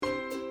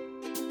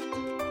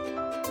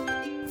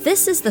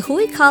This is the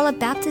Huikala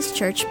Baptist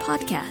Church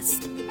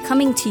podcast,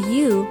 coming to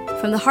you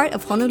from the heart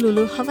of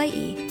Honolulu,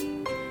 Hawaii.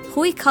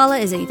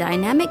 Huikala is a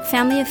dynamic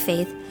family of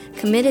faith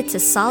committed to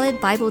solid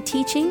Bible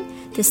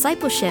teaching,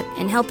 discipleship,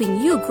 and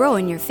helping you grow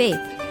in your faith.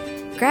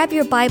 Grab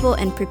your Bible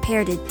and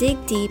prepare to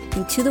dig deep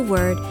into the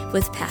Word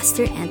with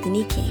Pastor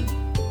Anthony King.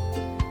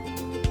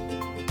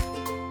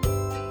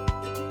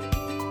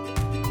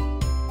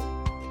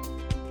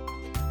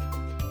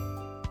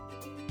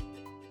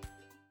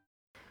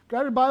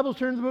 Grab your Bibles,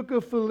 turn to the book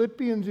of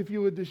Philippians, if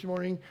you would, this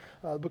morning.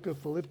 The book of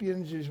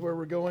Philippians is where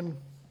we're going.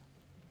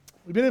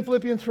 We've been in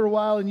Philippians for a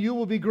while, and you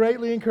will be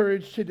greatly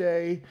encouraged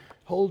today.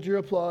 Hold your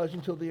applause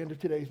until the end of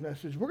today's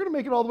message. We're going to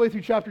make it all the way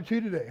through chapter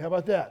 2 today. How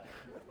about that?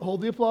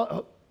 Hold the applause.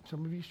 Oh,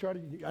 some of you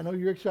started. I know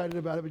you're excited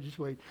about it, but just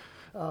wait.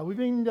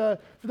 For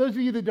those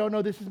of you that don't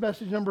know, this is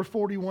message number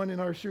 41 in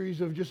our series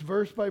of just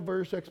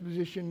verse-by-verse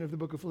exposition of the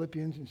book of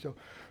Philippians. And so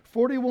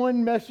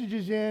 41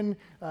 messages in,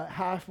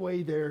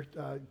 halfway there.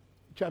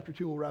 Chapter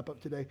 2 will wrap up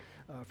today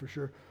for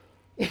sure.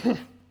 If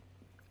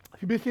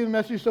you've been seeing the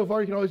message so far,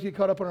 you can always get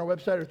caught up on our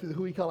website or through the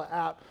Huikala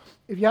app.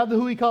 If you have the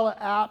Huikala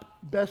app,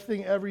 best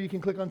thing ever, you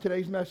can click on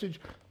today's message.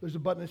 There's a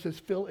button that says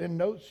fill in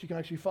notes. You can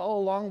actually follow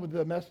along with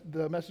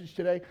the message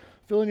today.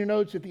 Fill in your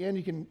notes. At the end,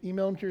 you can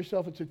email them to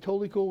yourself. It's a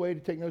totally cool way to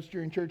take notes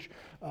during church.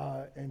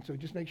 And so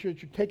just make sure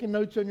that you're taking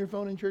notes on your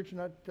phone in church and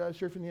not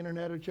surfing the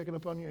internet or checking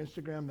up on your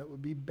Instagram. That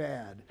would be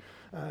bad.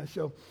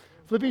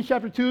 Philippians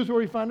chapter 2 is where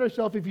we find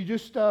ourselves. If you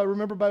just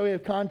remember by way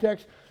of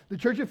context, the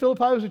church at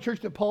Philippi was a church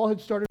that Paul had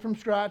started from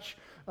scratch.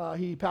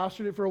 He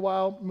pastored it for a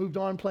while, moved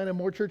on, planted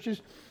more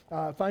churches,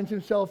 finds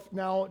himself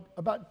now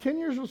about 10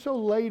 years or so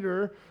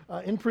later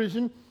in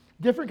prison.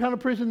 Different kind of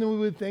prison than we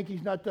would think.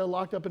 He's not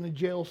locked up in a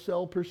jail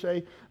cell per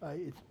se.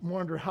 It's more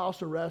under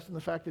house arrest, and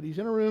the fact that he's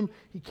in a room,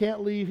 he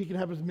can't leave. He can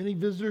have as many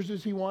visitors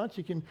as he wants.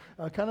 He can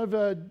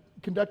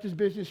conduct his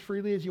business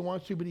freely as he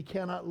wants to, but he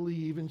cannot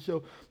leave. And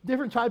so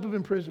different type of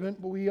imprisonment,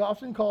 but we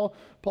often call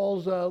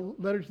Paul's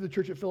letter to the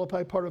church at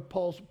Philippi part of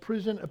Paul's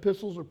prison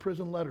epistles or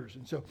prison letters.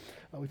 And so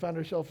we find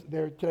ourselves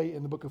there today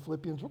in the book of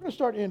Philippians. We're going to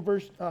start in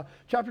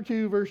chapter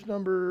 2, verse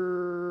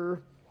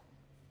number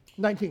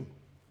 19.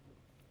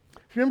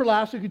 If you remember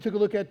last week, we took a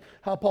look at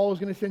how Paul was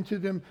going to send to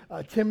them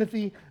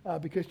Timothy,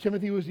 because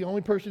Timothy was the only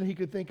person he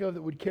could think of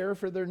that would care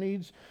for their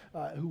needs,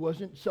 who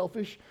wasn't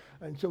selfish.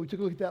 And so we took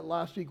a look at that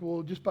last week.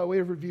 We'll, just by way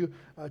of review,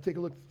 take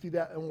a look through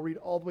that, and we'll read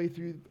all the way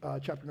through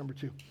chapter number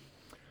 2.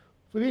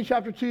 Philippians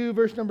chapter 2,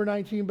 verse number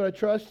 19, "But I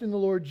trust in the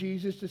Lord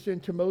Jesus to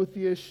send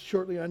Timotheus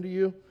shortly unto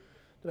you,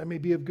 that I may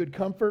be of good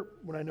comfort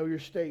when I know your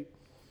state.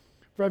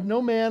 For I have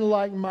no man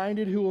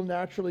like-minded who will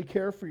naturally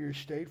care for your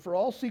state, for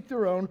all seek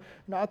their own,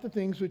 not the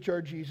things which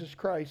are Jesus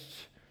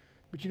Christ's.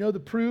 But you know the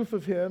proof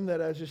of him,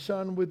 that as a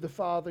son with the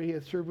Father he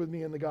hath served with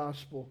me in the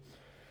gospel.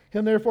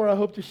 Him therefore I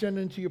hope to send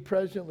unto you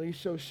presently,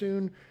 so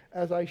soon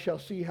as I shall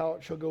see how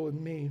it shall go with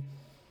me.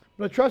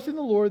 But I trust in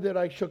the Lord that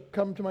I shall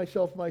come to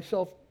myself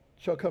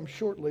shall come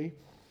shortly.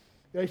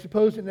 I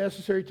suppose it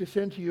necessary to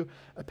send to you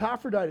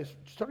Epaphroditus."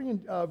 Starting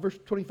in verse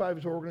 25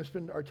 is where we're going to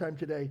spend our time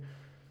today.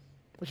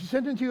 "But she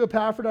sent unto you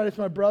Epaphroditus,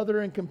 my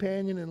brother and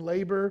companion in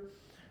labor,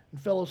 and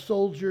fellow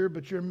soldier,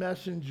 but your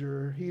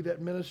messenger, he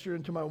that ministered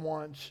unto my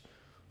wants.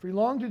 For he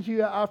longed unto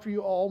you after you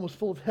all, and was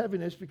full of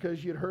heaviness,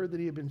 because you had heard that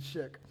he had been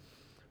sick.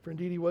 For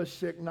indeed he was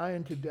sick, nigh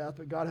unto death,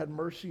 but God had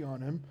mercy on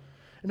him.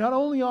 And not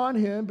only on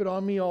him, but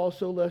on me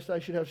also, lest I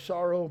should have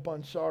sorrow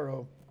upon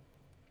sorrow.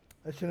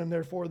 I sent him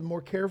therefore the more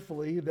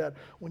carefully, that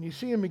when you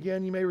see him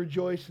again, you may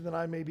rejoice, and that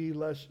I may be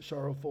less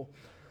sorrowful.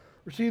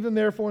 Receive them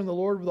therefore in the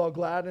Lord with all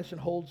gladness,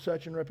 and hold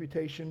such in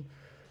reputation,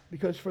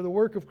 because for the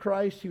work of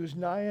Christ he was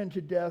nigh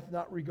unto death,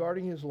 not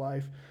regarding his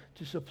life,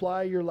 to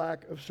supply your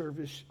lack of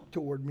service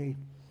toward me."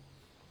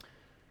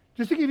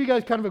 Just to give you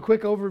guys kind of a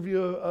quick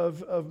overview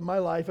of my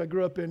life, I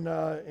grew up in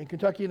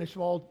Kentucky in a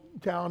small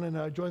town,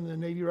 and joined the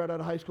Navy right out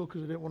of high school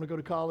because I didn't want to go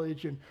to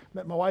college, and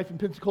met my wife in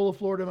Pensacola,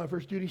 Florida, my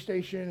first duty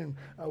station,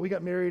 and we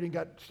got married and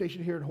got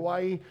stationed here in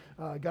Hawaii.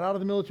 Got out of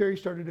the military,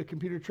 started a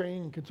computer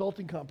training and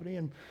consulting company,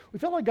 and we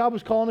felt like God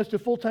was calling us to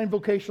full-time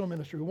vocational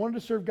ministry. We wanted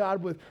to serve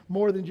God with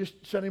more than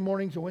just Sunday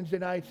mornings and Wednesday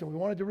nights, and we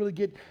wanted to really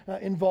get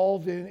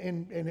involved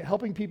in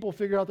helping people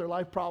figure out their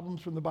life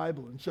problems from the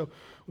Bible. And so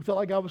we felt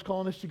like God was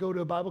calling us to go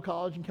to a Bible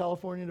college in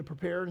California to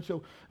prepare, and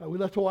so we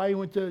left Hawaii,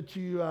 went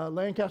to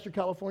Lancaster,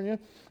 California,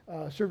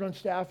 served on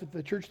staff at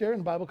the church there in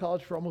the Bible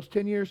college for almost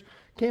 10 years,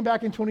 came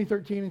back in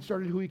 2013 and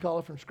started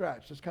Huikala from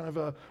scratch. That's kind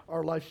of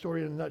our life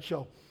story in a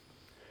nutshell.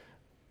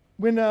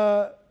 When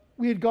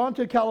we had gone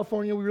to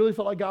California, we really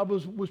felt like God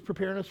was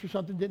preparing us for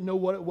something, didn't know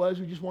what it was.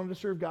 We just wanted to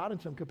serve God in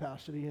some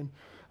capacity. And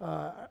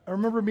I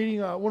remember meeting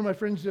one of my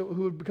friends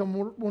who had become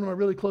one of my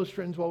really close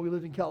friends while we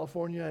lived in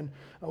California, and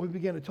we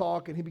began to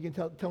talk, and he began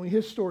to tell me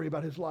his story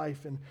about his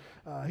life. And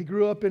he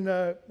grew up in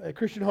a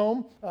Christian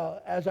home,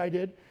 as I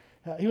did.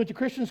 He went to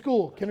Christian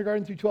school,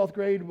 kindergarten through 12th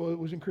grade,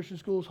 was in Christian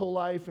school his whole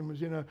life and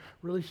was in a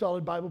really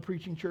solid Bible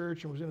preaching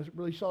church and was in a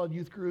really solid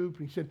youth group.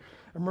 And he said,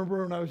 I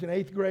remember when I was in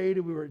 8th grade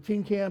and we were at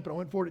teen camp and I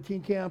went forward at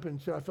teen camp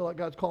and said, I feel like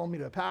God's calling me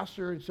to a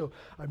pastor. And so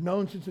I've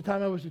known since the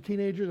time I was a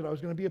teenager that I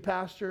was going to be a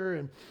pastor.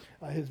 And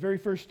his very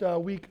first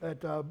week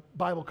at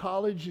Bible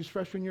college, his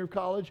freshman year of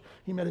college,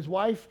 he met his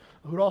wife,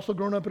 who had also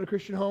grown up in a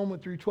Christian home,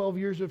 went through 12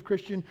 years of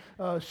Christian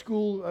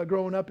school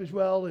growing up as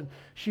well. And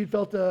she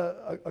felt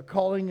a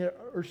calling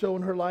or so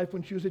in her life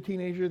when she was a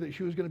teenager that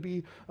she was going to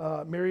be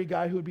marry a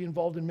guy who would be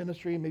involved in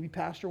ministry and maybe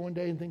pastor one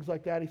day and things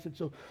like that. He said,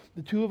 so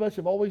the two of us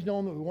have always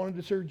known that we wanted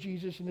to serve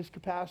Jesus in this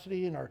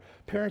capacity, and our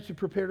parents had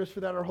prepared us for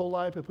that our whole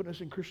life by putting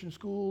us in Christian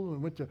school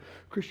and went to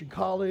Christian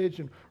college.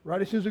 And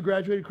right as soon as we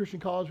graduated Christian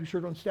college, we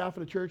served on staff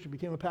at a church and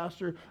became a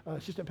pastor,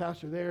 assistant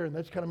pastor there, and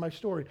that's kind of my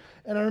story.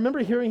 And I remember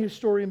hearing his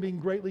story and being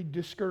greatly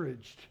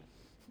discouraged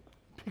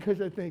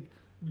because I think,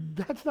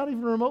 that's not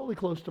even remotely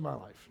close to my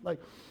life. Like,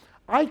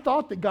 I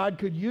thought that God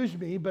could use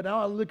me, but now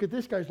I look at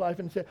this guy's life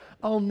and say,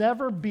 I'll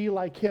never be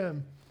like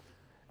him.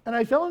 And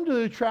I fell into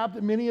the trap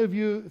that many of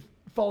you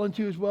fall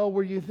into as well,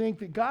 where you think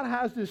that God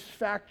has this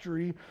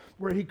factory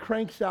where he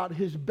cranks out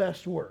his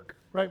best work,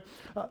 right?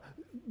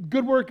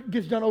 Good work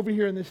gets done over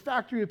here in this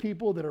factory of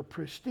people that are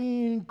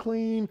pristine,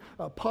 clean,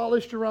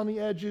 polished around the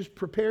edges,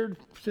 prepared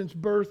since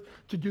birth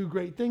to do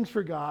great things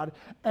for God.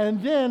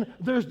 And then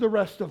there's the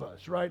rest of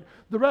us, right?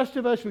 The rest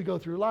of us, we go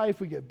through life,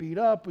 we get beat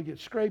up, we get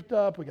scraped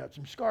up, we got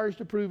some scars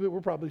to prove it.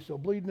 We're probably still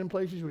bleeding in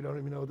places. We don't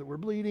even know that we're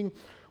bleeding.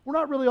 We're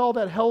not really all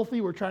that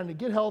healthy. We're trying to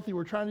get healthy.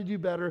 We're trying to do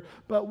better.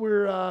 But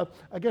we're,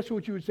 I guess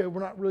what you would say,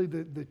 we're not really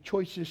the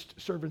choicest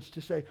servants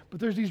to say. But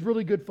there's these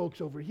really good folks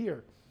over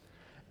here.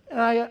 And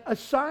I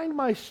assigned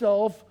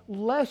myself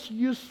less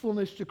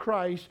usefulness to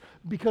Christ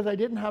because I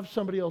didn't have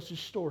somebody else's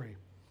story.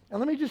 And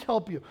let me just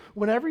help you.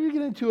 Whenever you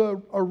get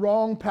into a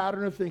wrong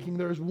pattern of thinking,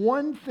 there's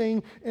one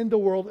thing in the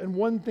world and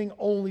one thing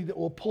only that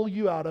will pull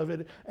you out of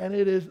it, and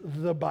it is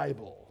the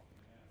Bible.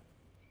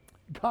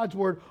 God's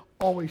Word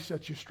always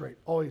sets you straight,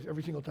 always,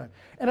 every single time.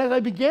 And as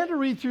I began to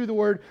read through the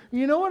Word,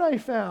 you know what I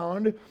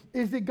found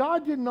is that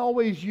God didn't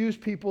always use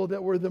people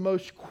that were the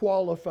most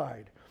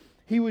qualified.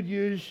 He would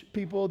use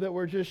people that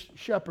were just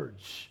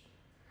shepherds.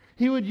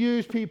 He would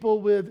use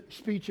people with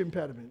speech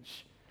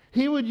impediments.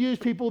 He would use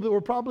people that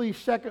were probably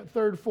second,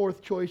 third,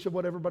 fourth choice of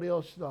what everybody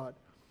else thought.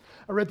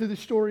 I read through the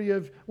story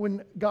of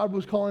when God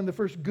was calling the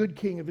first good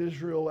king of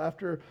Israel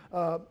after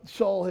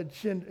Saul had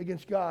sinned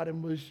against God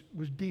and was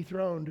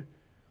dethroned.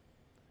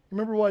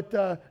 Remember what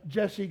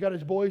Jesse got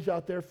his boys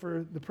out there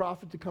for the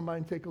prophet to come by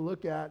and take a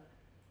look at.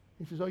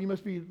 He says, oh, you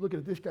must be looking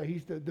at this guy.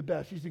 He's the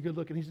best. He's the good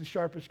looking. He's the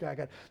sharpest guy I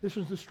got. This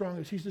one's the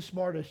strongest. He's the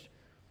smartest.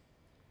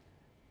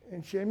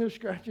 And Samuel's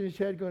scratching his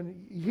head going,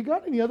 you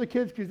got any other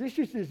kids? Because this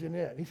just isn't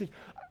it. He says,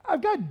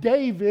 I've got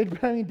David,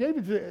 but I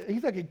mean,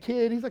 he's like a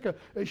kid. He's like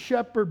a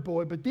shepherd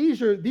boy, but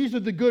these are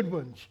the good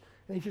ones.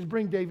 And he says,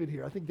 bring David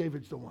here. I think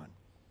David's the one.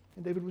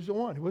 And David was the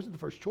one. He wasn't the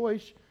first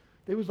choice.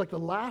 David was like the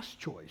last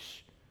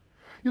choice.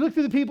 You look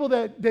through the people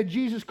that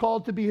Jesus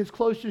called to be his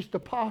closest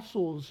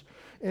apostles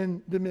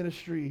in the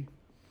ministry.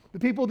 The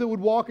people that would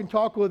walk and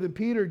talk with him,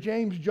 Peter,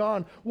 James,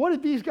 John. What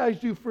did these guys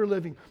do for a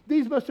living?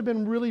 These must have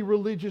been really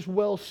religious,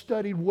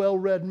 well-studied,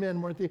 well-read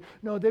men, weren't they?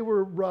 No, they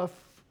were rough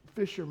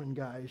fishermen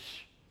guys.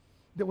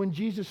 That when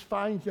Jesus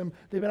finds them,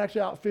 they've been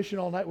actually out fishing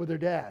all night with their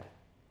dad.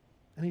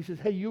 And he says,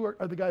 hey, you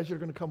are the guys that are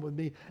going to come with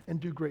me and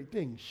do great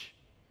things.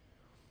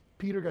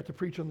 Peter got to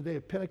preach on the day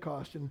of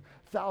Pentecost, and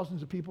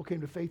thousands of people came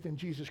to faith in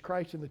Jesus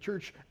Christ. And the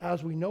church,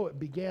 as we know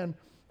it, began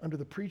under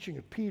the preaching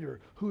of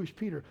Peter. Who is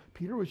Peter?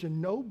 Peter was a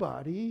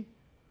nobody.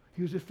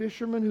 He was a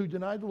fisherman who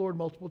denied the Lord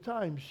multiple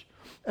times.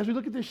 As we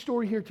look at this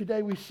story here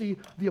today, we see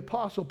the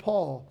Apostle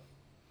Paul.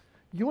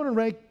 You want to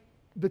rank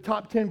the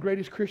top 10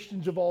 greatest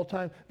Christians of all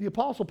time? The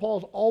Apostle Paul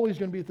is always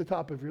going to be at the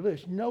top of your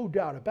list, no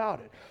doubt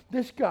about it.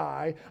 This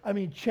guy,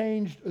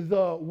 changed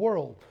the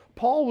world.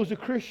 Paul was a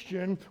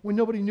Christian when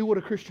nobody knew what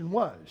a Christian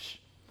was.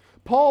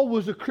 Paul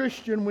was a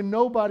Christian when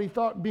nobody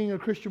thought being a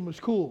Christian was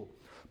cool.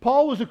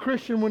 Paul was a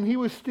Christian when he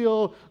was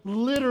still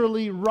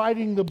literally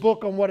writing the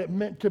book on what it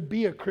meant to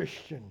be a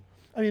Christian.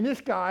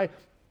 This guy,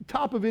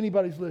 top of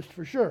anybody's list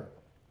for sure.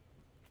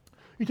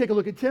 You take a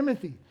look at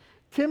Timothy.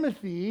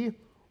 Timothy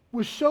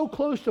was so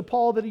close to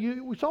Paul that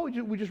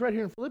we just read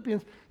here in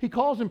Philippians,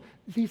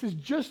 he says,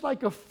 just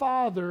like a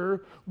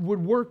father would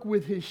work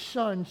with his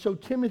son, so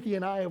Timothy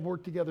and I have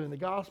worked together in the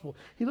gospel.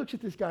 He looks at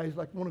this guy as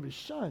like one of his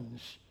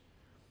sons.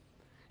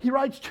 He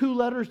writes 2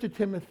 letters to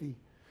Timothy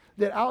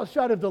that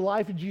outside of the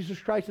life of Jesus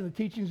Christ and the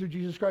teachings of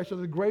Jesus Christ are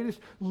the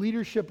greatest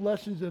leadership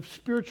lessons of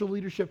spiritual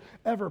leadership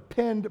ever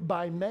penned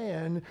by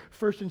man.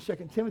 1st and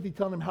 2nd Timothy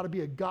telling him how to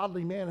be a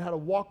godly man and how to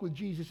walk with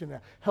Jesus and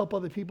help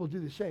other people do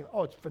the same.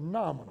 Oh, it's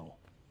phenomenal.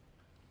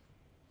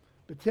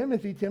 But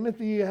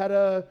Timothy had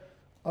a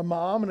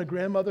mom and a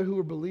grandmother who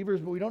were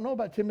believers, but we don't know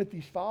about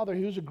Timothy's father.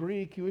 He was a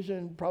Greek. He was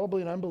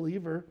probably an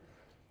unbeliever.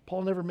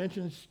 Paul never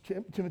mentions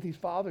Timothy's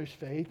father's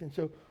faith.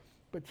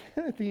 But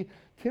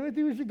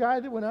Timothy was the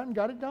guy that went out and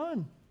got it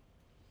done.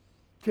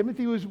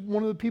 Timothy was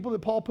one of the people that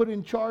Paul put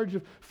in charge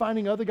of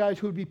finding other guys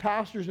who would be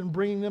pastors and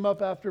bringing them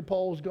up after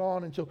Paul was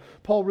gone. And so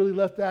Paul really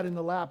left that in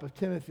the lap of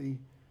Timothy.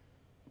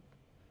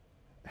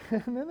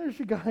 And then there's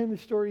a guy in the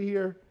story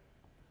here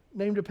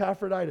named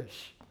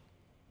Epaphroditus.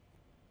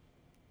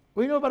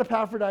 What do you know about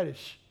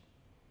Epaphroditus?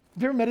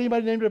 Have you ever met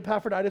anybody named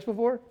Epaphroditus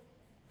before?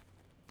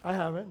 I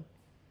haven't.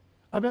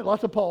 I've met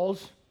lots of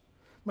Pauls.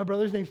 My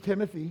brother's name's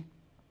Timothy.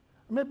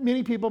 I met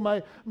many people.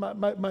 My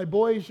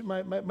boys,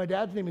 my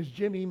dad's name is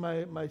Jimmy.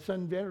 My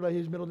son Vanderlei,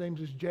 his middle name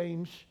is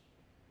James.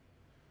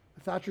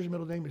 Thatcher's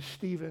middle name is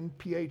Stephen,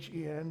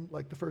 P-H-E-N,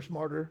 like the first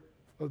martyr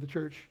of the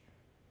church.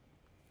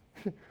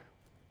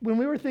 When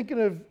we were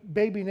thinking of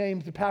baby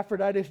names,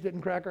 Epaphroditus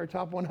didn't crack our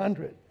top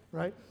 100,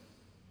 right?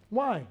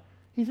 Why?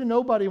 He's a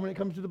nobody when it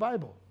comes to the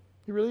Bible.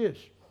 He really is.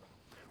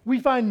 We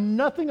find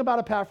nothing about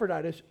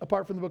Epaphroditus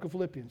apart from the book of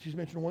Philippians. He's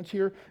mentioned once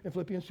here in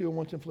Philippians 2 and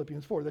once in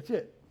Philippians 4. That's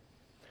it.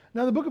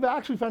 Now, in the book of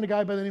Acts, we find a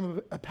guy by the name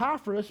of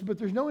Epaphras, but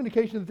there's no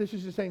indication that this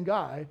is the same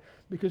guy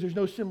because there's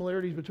no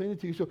similarities between the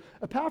two. So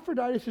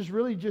Epaphroditus is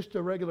really just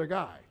a regular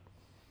guy.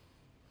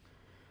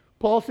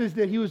 Paul says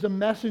that he was a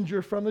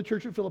messenger from the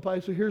church at Philippi.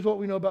 So here's what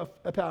we know about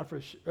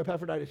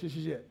Epaphroditus. This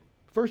is it.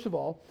 First of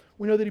all,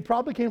 we know that he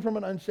probably came from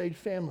an unsaved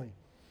family.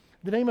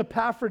 The name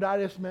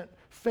Epaphroditus meant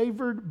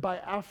favored by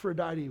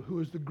Aphrodite, who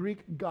is the Greek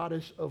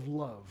goddess of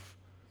love.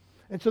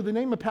 And so the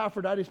name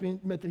Epaphroditus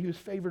meant that he was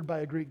favored by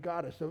a Greek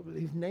goddess. So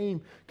his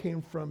name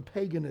came from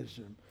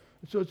paganism.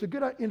 So it's a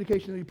good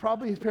indication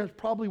that his parents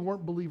probably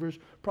weren't believers,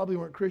 probably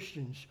weren't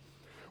Christians.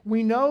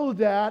 We know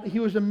that he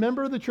was a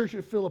member of the church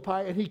at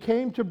Philippi, and he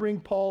came to bring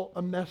Paul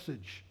a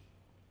message.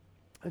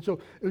 And so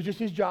it was just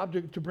his job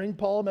to bring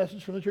Paul a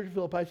message from the church at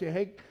Philippi, say,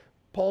 hey,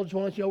 Paul, just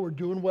want to let you know we're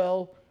doing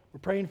well. We're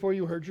praying for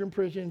you. We heard you're in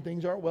prison.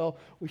 Things aren't well.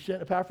 We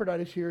sent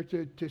Epaphroditus here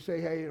to say,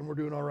 hey, and we're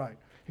doing all right.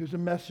 He was a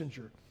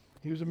messenger.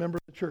 He was a member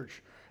of the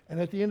church. And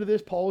at the end of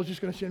this, Paul was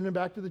just going to send him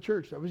back to the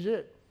church. That was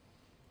it.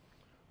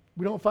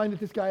 We don't find that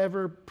this guy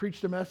ever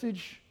preached a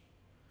message.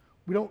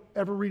 We don't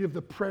ever read of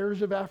the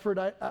prayers of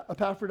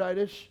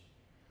Epaphroditus.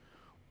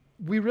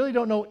 We really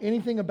don't know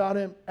anything about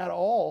him at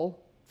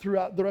all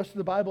throughout the rest of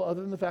the Bible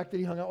other than the fact that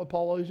he hung out with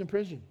Paul while he was in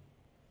prison.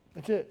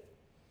 That's it.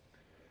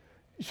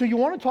 So you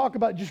want to talk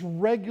about just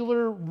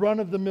regular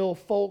run-of-the-mill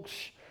folks.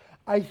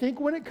 I think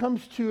when it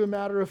comes to a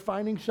matter of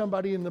finding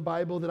somebody in the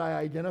Bible that I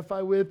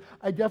identify with,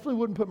 I definitely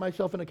wouldn't put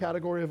myself in a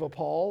category of a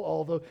Paul,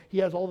 although he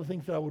has all the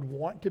things that I would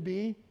want to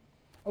be.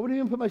 I wouldn't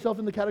even put myself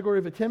in the category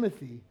of a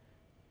Timothy.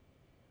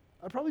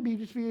 I'd probably be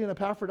an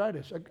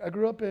Epaphroditus. I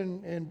grew up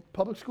in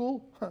public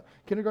school,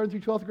 kindergarten through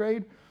 12th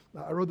grade.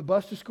 I rode the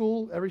bus to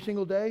school every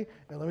single day.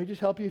 And let me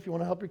just help you. If you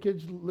want to help your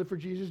kids live for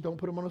Jesus, don't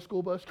put them on a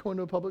school bus going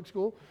to a public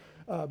school,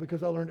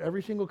 because I learned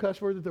every single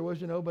cuss word that there was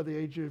to know by the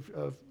age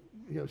of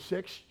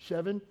 6,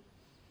 7.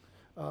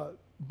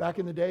 Back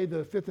in the day,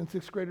 the 5th and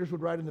 6th graders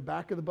would ride in the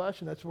back of the bus,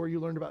 and that's where you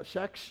learned about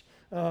sex,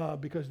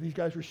 because these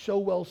guys were so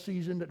well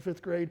seasoned at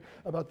 5th grade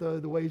about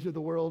the ways of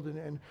the world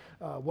and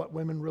what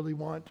women really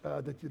want.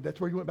 That's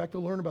where you went back to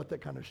learn about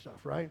that kind of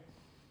stuff, right?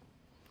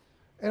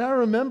 And I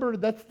remember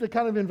that's the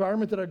kind of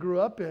environment that I grew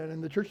up in,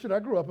 and the church that I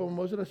grew up in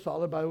wasn't a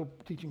solid Bible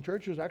teaching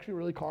church. It was actually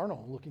really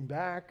carnal, looking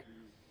back.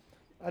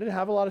 I didn't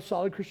have a lot of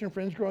solid Christian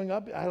friends growing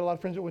up. I had a lot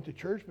of friends that went to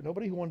church, but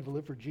nobody who wanted to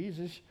live for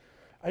Jesus.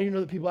 I didn't know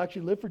that people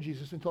actually lived for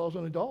Jesus until I was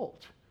an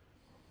adult.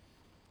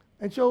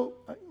 And so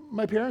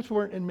my parents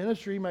weren't in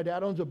ministry. My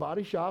dad owns a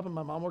body shop, and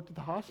my mom worked at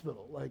the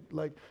hospital.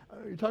 Like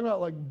you're talking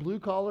about like blue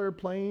collar,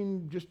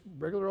 plain, just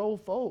regular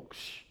old folks.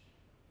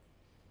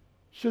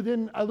 So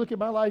then I look at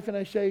my life and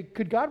I say,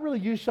 could God really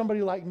use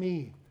somebody like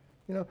me?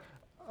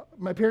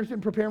 My parents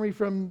didn't prepare me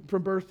from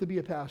birth to be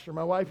a pastor.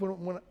 My wife,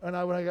 when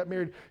I got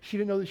married, she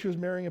didn't know that she was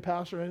marrying a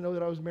pastor. I didn't know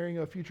that I was marrying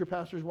a future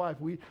pastor's wife.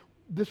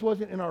 This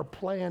wasn't in our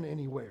plan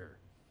anywhere.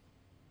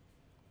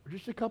 We're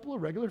just a couple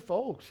of regular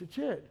folks. That's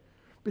it.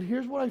 But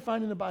here's what I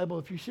find in the Bible.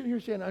 If you sit here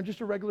saying, I'm just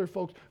a regular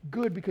folks,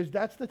 good, because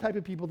that's the type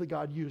of people that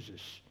God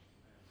uses.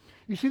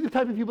 You see the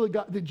type of people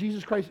that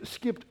Jesus Christ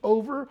skipped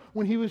over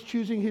when he was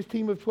choosing his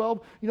team of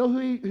 12? You know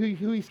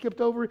who he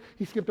skipped over?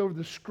 He skipped over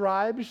the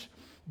scribes,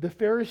 the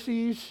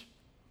Pharisees.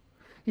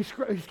 He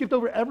skipped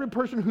over every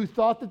person who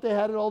thought that they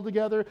had it all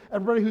together,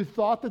 everybody who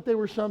thought that they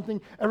were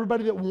something,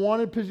 everybody that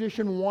wanted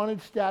position,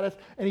 wanted status,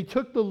 and he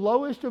took the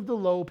lowest of the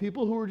low,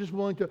 people who were just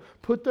willing to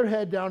put their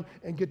head down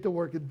and get to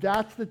work.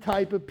 That's the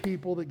type of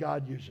people that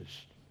God uses.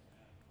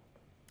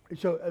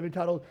 So I've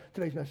entitled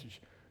today's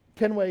message,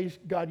 10 Ways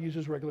God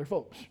Uses Regular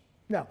Folks.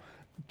 Now,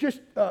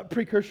 just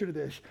precursor to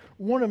this,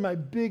 one of my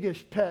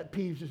biggest pet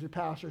peeves as a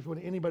pastor is when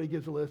anybody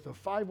gives a list of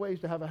 5 ways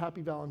to have a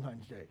happy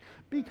Valentine's Day.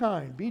 Be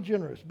kind, be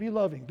generous, be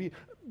loving, be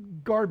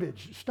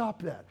garbage.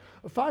 Stop that.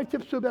 5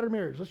 tips to a better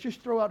marriage. Let's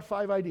just throw out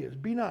 5 ideas.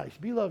 Be nice,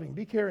 be loving,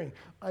 be caring.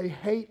 I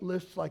hate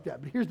lists like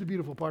that. But here's the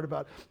beautiful part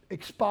about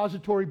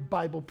expository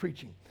Bible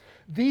preaching.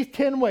 These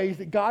 10 ways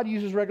that God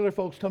uses regular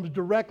folks comes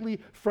directly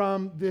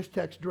from this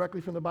text,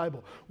 directly from the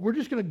Bible. We're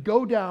just going to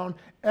go down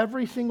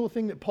every single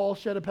thing that Paul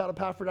said about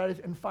Epaphroditus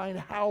and find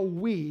how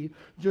we,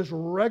 just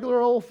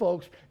regular old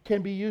folks,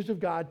 can be used of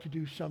God to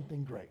do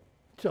something great.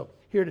 So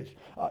here it is.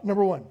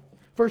 Number 1,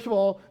 1 First of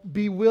all,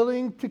 be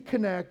willing to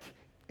connect,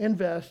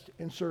 invest,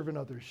 and serve in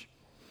others.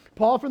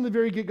 Paul, from the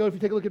very get-go, if you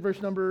take a look at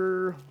verse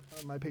number,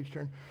 my page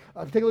turn,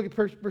 if you take a look at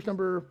verse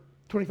number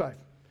 25.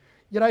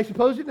 Yet I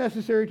suppose it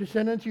necessary to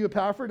send unto you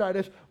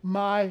Epaphroditus,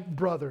 my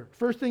brother.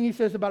 First thing he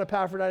says about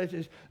Epaphroditus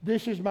is,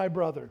 this is my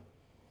brother.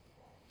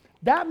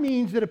 That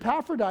means that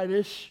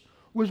Epaphroditus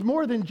was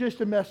more than just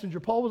a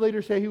messenger. Paul would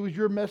later say he was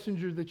your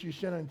messenger that you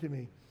sent unto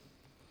me.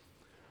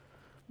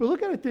 But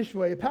look at it this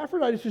way.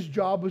 Epaphroditus'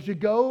 job was to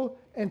go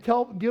and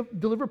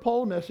deliver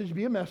Paul a message,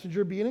 be a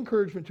messenger, be an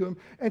encouragement to him.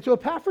 And so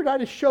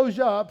Epaphroditus shows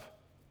up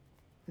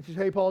and says,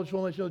 hey, Paul, I just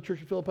want to let you know the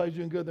church of Philippi is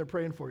doing good. They're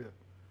praying for you.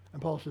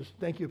 And Paul says,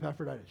 thank you,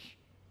 Epaphroditus.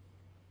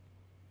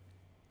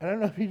 And I don't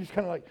know if he just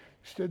kind of like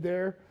stood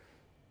there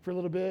for a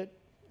little bit.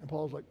 And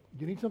Paul's like,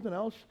 do you need something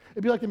else?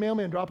 It'd be like the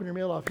mailman dropping your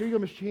mail off. Here you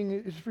go, Mr.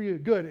 King. This is for you.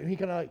 Good. And he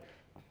kind of like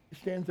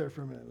stands there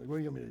for a minute. Like, what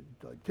do you want me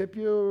to like tip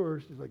you? Or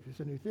is like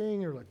this a new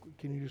thing? Or like,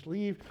 can you just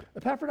leave?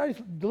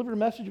 Epaphroditus delivered a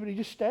message, but he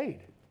just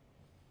stayed.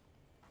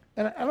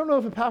 And I don't know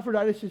if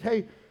Epaphroditus says,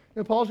 hey,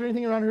 Paul, is there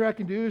anything around here I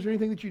can do? Is there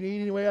anything that you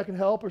need, any way I can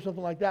help or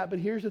something like that? But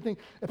here's the thing.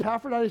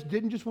 Epaphroditus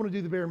didn't just want to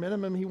do the bare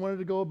minimum. He wanted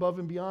to go above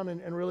and beyond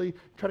and really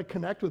try to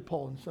connect with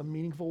Paul in some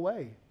meaningful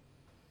way.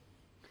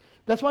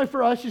 That's why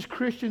for us as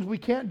Christians, we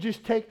can't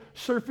just take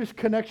surface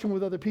connection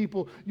with other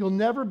people. You'll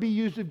never be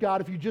used of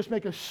God if you just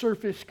make a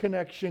surface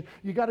connection.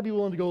 You got to be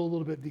willing to go a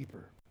little bit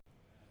deeper.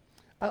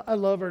 I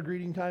love our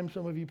greeting time.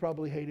 Some of you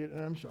probably hate it,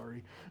 and I'm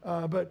sorry.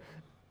 But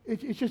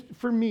it's just,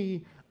 for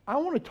me, I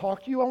want to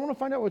talk to you. I want to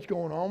find out what's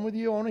going on with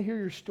you. I want to hear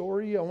your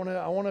story. I want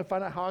to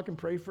find out how I can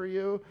pray for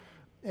you.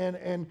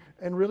 And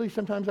really,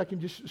 sometimes I can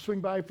just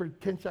swing by for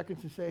 10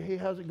 seconds and say, hey,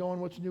 how's it going?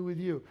 What's new with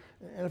you?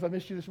 And if I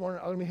missed you this morning,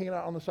 I'm going to be hanging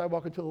out on the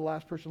sidewalk until the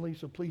last person leaves.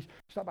 So please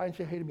stop by and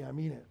say hey to me. I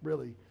mean it,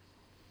 really.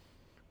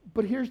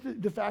 But here's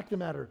the fact of the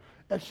matter.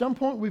 At some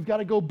point, we've got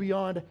to go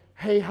beyond,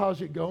 hey,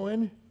 how's it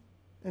going?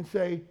 And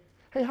say,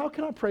 hey, how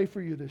can I pray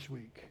for you this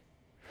week?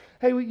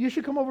 Hey, you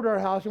should come over to our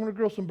house. I want to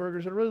grill some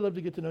burgers. I'd really love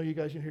to get to know you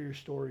guys and hear your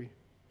story.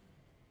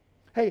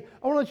 Hey,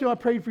 I want to let you know I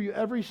prayed for you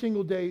every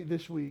single day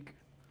this week.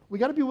 We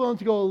got to be willing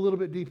to go a little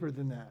bit deeper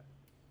than that.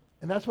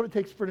 And that's what it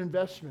takes for an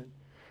investment.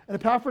 And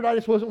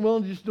Epaphroditus wasn't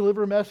willing to just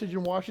deliver a message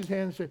and wash his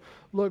hands and say,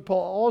 look, Paul,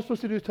 all I'm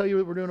supposed to do is tell you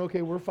that we're doing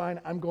okay, we're fine,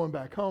 I'm going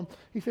back home.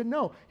 He said,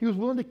 no. He was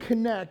willing to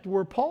connect,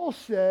 where Paul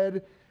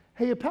said,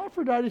 hey,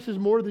 Epaphroditus is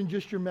more than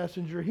just your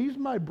messenger. He's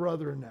my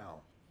brother now.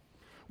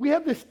 We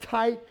have this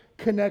tight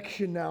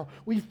connection now.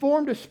 We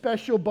formed a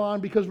special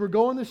bond because we're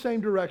going the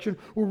same direction.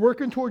 We're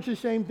working towards the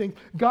same thing.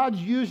 God's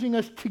using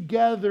us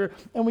together,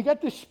 and we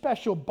got this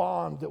special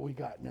bond that we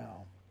got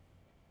now.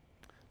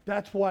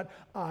 That's what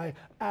I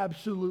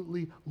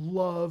absolutely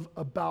love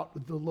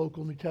about the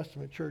local New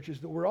Testament church, is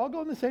that we're all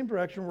going the same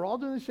direction. We're all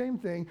doing the same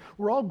thing.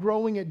 We're all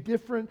growing at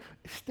different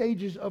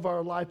stages of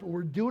our life, but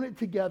we're doing it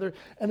together.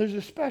 And there's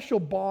a special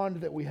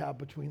bond that we have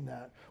between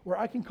that, where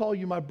I can call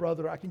you my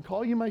brother. I can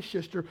call you my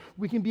sister.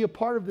 We can be a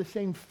part of the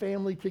same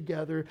family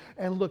together.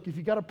 And look, if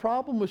you got a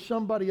problem with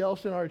somebody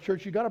else in our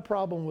church, you got a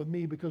problem with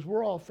me, because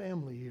we're all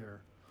family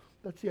here.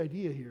 That's the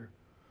idea here.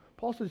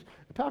 Paul says,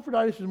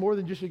 Epaphroditus is more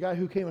than just a guy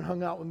who came and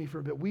hung out with me for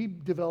a bit. We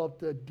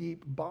developed a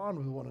deep bond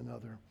with one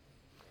another.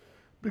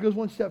 But it goes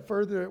one step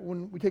further.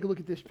 When we take a look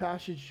at this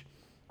passage,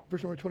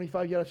 verse number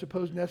 25, yet I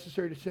suppose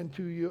necessary to send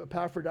to you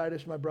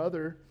Epaphroditus, my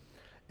brother,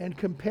 and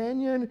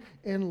companion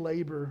in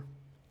labor.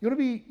 You want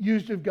to be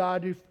used of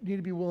God, you need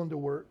to be willing to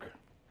work.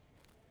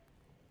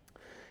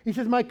 He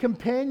says, my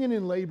companion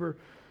in labor.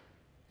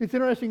 It's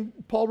interesting,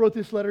 Paul wrote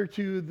this letter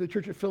to the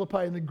church at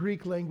Philippi in the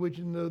Greek language,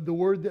 and the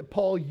word that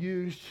Paul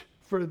used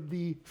for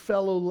the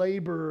fellow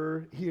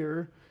laborer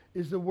here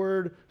is the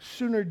word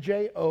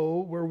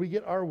synergeo, where we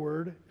get our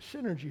word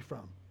synergy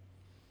from.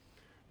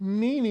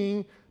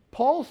 Meaning,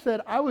 Paul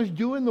said, I was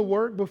doing the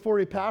work before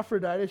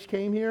Epaphroditus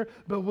came here,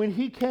 but when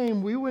he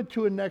came, we went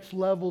to a next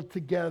level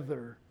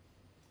together.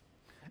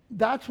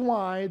 That's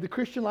why the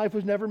Christian life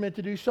was never meant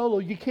to do solo.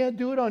 You can't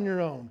do it on your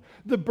own.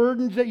 The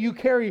burdens that you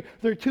carry,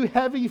 they're too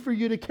heavy for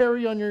you to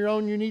carry on your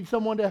own. You need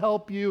someone to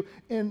help you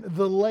in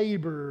the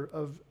labor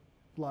of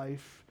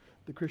life.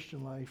 The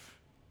Christian life.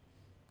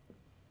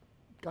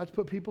 God's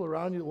put people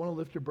around you that want to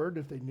lift your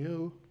burden if they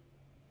knew.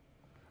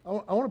 I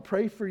want to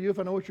pray for you if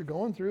I know what you're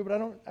going through, but I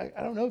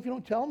don't know if you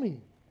don't tell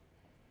me.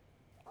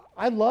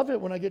 I love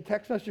it when I get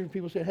text messages from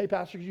people saying, hey,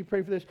 Pastor, could you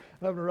pray for this?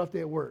 I'm having a rough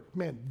day at work.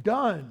 Man,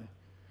 done.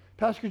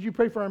 Pastor, could you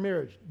pray for our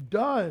marriage?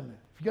 Done.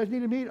 If you guys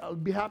need to meet, I'll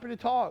be happy to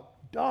talk.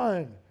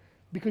 Done.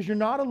 Because you're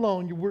not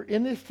alone. We're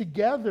in this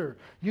together.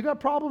 You got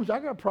problems, I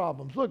got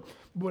problems. Look,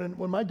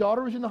 when my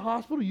daughter was in the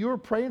hospital, you were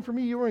praying for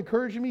me, you were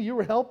encouraging me, you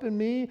were helping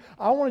me.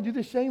 I want to do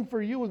the same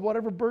for you with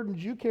whatever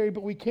burdens you carry,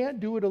 but we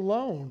can't do it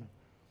alone.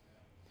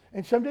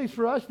 And some days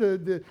for us,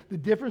 the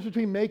difference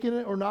between making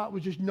it or not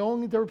was just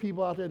knowing that there were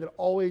people out there that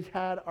always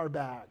had our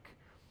back.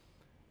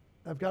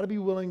 I've got to be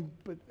willing,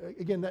 but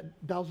again,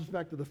 that dials us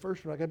back to the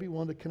first one. I've got to be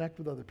willing to connect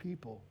with other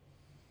people.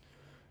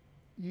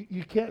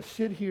 You can't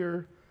sit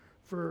here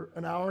for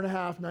an hour and a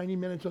half, 90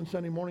 minutes on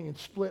Sunday morning and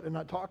split and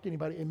not talk to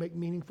anybody and make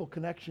meaningful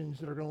connections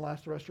that are going to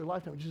last the rest of your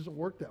lifetime. It just doesn't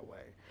work that way.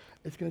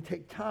 It's going to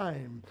take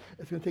time.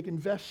 It's going to take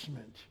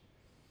investment.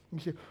 You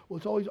say, well,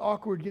 it's always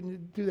awkward getting to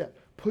do that.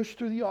 Push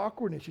through the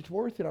awkwardness. It's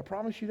worth it. I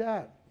promise you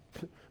that.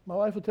 My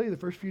wife will tell you the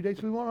first few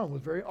dates we went on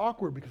was very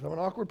awkward because I'm an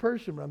awkward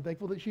person, but I'm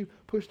thankful that she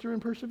pushed through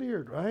and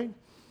persevered, right?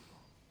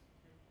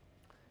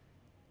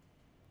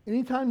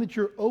 Anytime that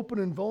you're open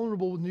and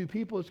vulnerable with new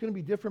people, it's going to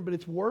be different, but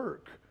it's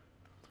work.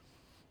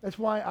 That's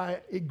why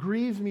it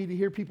grieves me to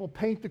hear people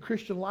paint the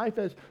Christian life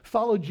as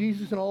follow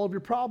Jesus and all of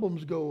your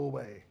problems go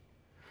away.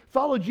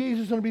 Follow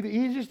Jesus is going to be the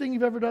easiest thing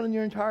you've ever done in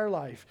your entire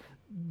life.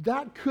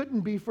 That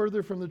couldn't be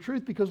further from the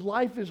truth because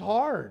life is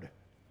hard.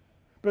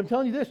 But I'm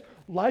telling you this,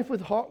 life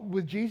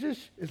with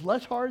Jesus is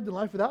less hard than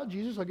life without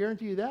Jesus. I'll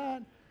guarantee you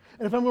that.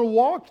 And if I'm going to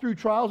walk through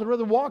trials, I'd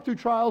rather walk through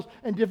trials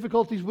and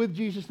difficulties with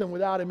Jesus than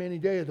without him any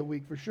day of the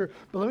week for sure.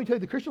 But let me tell you,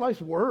 the Christian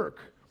life's work.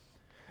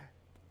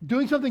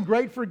 Doing something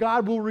great for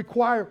God will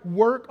require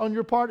work on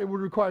your part. It will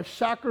require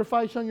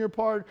sacrifice on your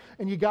part.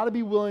 And you got to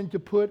be willing to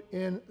put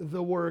in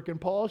the work. And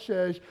Paul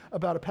says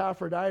about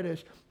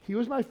Epaphroditus, he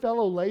was my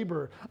fellow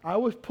laborer. I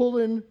was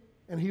pulling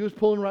and he was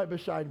pulling right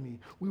beside me.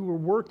 We were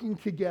working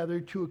together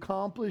to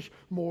accomplish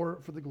more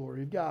for the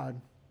glory of God.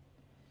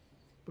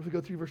 But if we go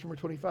through verse number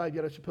 25,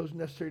 yet I suppose it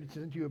necessary to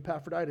send you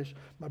Epaphroditus,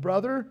 my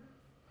brother,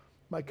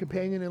 my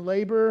companion in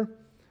labor,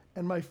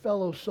 and my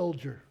fellow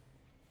soldier.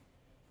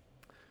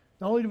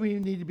 Not only do we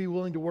need to be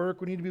willing to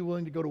work, we need to be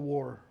willing to go to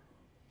war.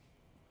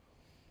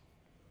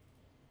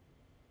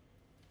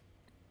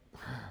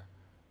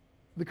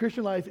 The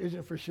Christian life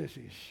isn't for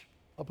sissies.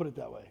 I'll put it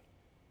that way.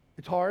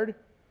 It's hard.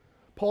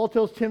 Paul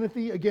tells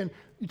Timothy, again,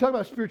 you talk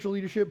about spiritual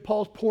leadership,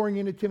 Paul's pouring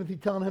into Timothy,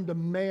 telling him to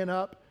man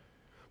up.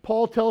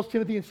 Paul tells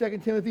Timothy in 2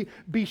 Timothy,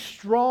 be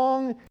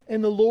strong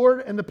in the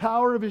Lord and the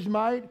power of his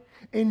might.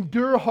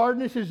 Endure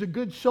hardness as a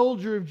good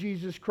soldier of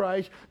Jesus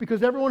Christ,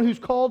 because everyone who's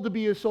called to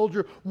be a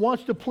soldier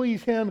wants to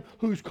please him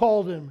who's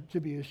called him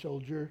to be a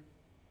soldier.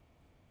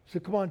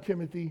 So come on,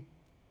 Timothy.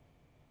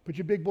 Put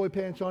your big boy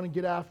pants on and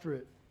get after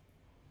it.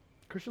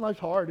 Christian life's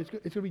hard. It's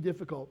going to be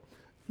difficult.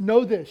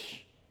 Know this.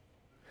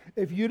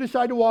 If you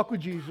decide to walk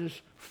with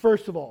Jesus,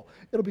 first of all,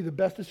 it'll be the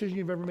best decision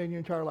you've ever made in your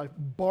entire life,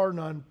 bar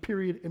none,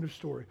 period, end of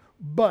story.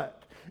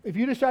 But if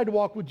you decide to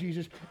walk with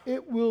Jesus,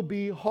 it will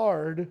be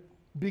hard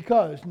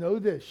because, know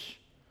this,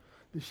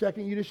 the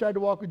second you decide to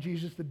walk with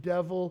Jesus, the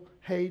devil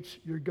hates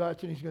your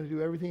guts and he's going to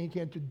do everything he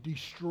can to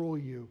destroy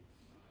you.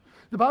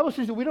 The Bible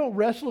says that we don't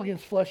wrestle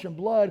against flesh and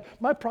blood.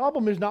 My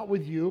problem is not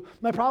with you.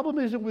 My problem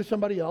isn't with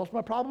somebody else.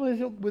 My problem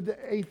isn't with the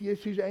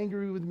atheist who's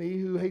angry with me,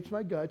 who hates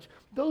my guts.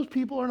 Those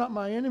people are not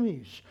my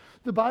enemies.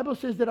 The Bible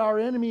says that our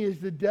enemy is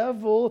the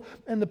devil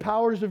and the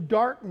powers of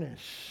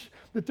darkness.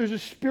 That there's a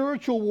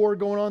spiritual war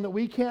going on that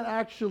we can't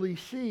actually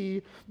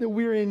see, that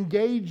we're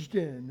engaged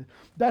in.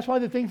 That's why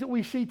the things that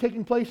we see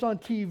taking place on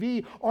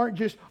TV aren't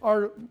just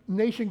our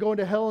nation going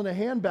to hell in a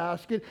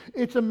handbasket.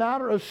 It's a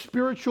matter of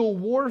spiritual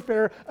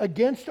warfare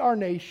against our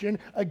nation,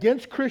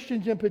 against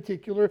Christians in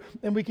particular,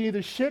 and we can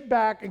either sit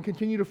back and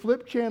continue to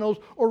flip channels,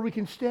 or we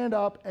can stand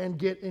up and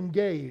get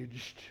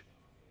engaged.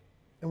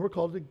 And we're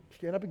called to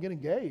stand up and get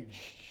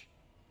engaged.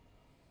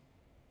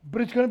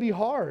 But it's going to be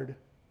hard.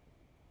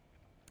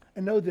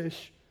 And know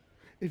this,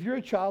 if you're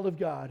a child of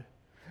God,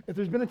 if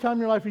there's been a time in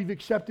your life where you've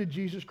accepted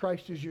Jesus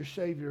Christ as your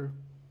Savior,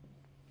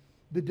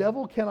 the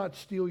devil cannot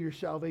steal your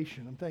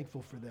salvation. I'm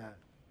thankful for that.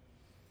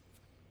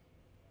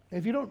 And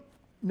if you don't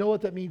know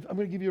what that means, I'm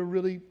going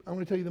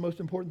to tell you the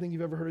most important thing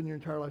you've ever heard in your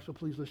entire life, so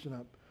please listen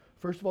up.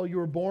 First of all, you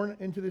were born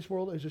into this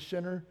world as a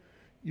sinner.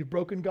 You've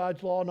broken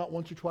God's law, not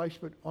once or twice,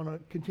 but on a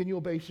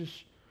continual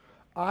basis.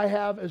 I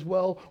have as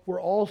well.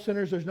 We're all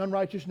sinners. There's none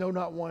righteous, no,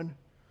 not one.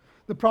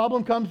 The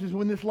problem comes is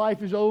when this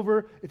life is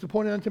over, it's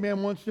appointed unto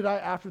man once to die.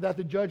 After that,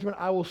 the judgment.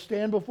 I will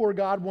stand before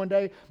God one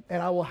day,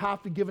 and I will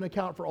have to give an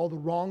account for all the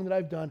wrong that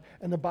I've done.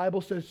 And the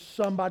Bible says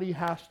somebody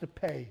has to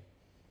pay.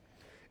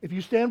 If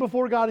you stand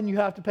before God and you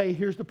have to pay,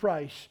 here's the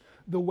price.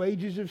 The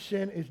wages of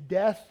sin is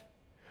death.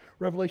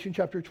 Revelation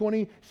chapter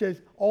 20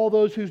 says, all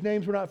those whose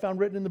names were not found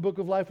written in the book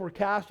of life were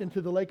cast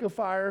into the lake of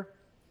fire.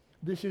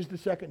 This is the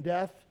second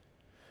death.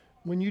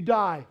 When you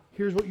die,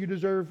 here's what you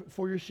deserve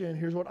for your sin.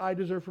 Here's what I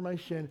deserve for my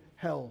sin.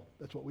 Hell.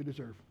 That's what we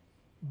deserve.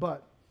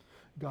 But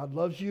God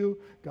loves you.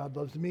 God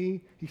loves me.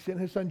 He sent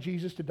his son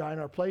Jesus to die in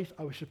our place.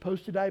 I was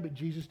supposed to die, but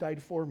Jesus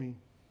died for me.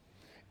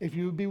 If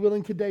you would be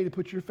willing today to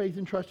put your faith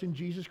and trust in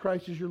Jesus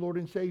Christ as your Lord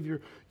and Savior,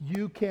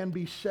 you can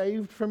be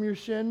saved from your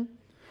sin.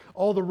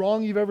 All the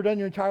wrong you've ever done in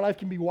your entire life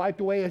can be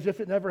wiped away as if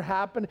it never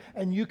happened,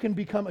 and you can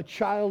become a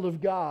child of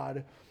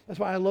God. That's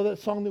why I love that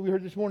song that we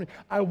heard this morning.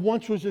 I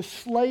once was a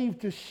slave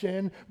to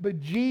sin, but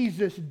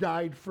Jesus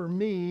died for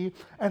me,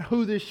 and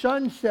who the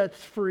Son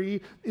sets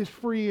free is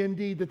free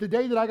indeed. That the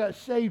day that I got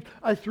saved,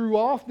 I threw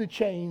off the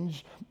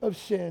chains of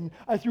sin.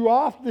 I threw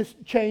off the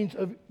chains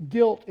of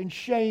guilt and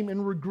shame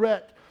and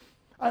regret.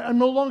 I'm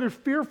no longer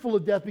fearful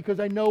of death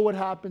because I know what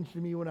happens to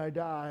me when I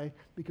die,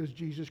 because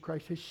Jesus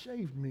Christ has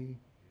saved me.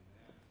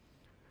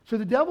 So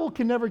the devil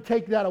can never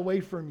take that away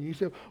from you. You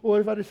say, well,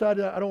 what if I decide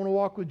I don't want to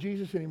walk with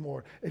Jesus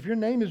anymore? If your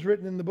name is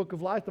written in the book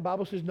of life, the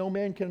Bible says no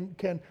man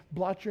can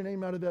blot your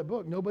name out of that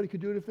book. Nobody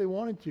could do it if they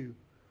wanted to.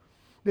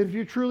 That if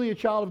you're truly a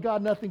child of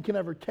God, nothing can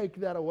ever take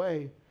that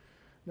away.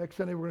 Next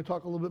Sunday, we're going to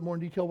talk a little bit more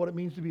in detail what it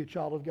means to be a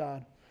child of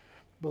God.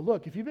 But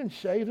look, if you've been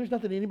saved, there's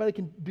nothing anybody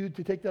can do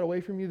to take that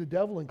away from you, the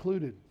devil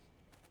included.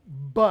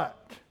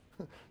 But,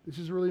 this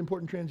is a really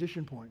important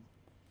transition point.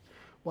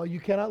 While you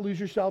cannot lose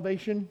your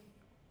salvation,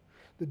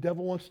 the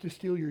devil wants to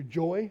steal your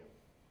joy.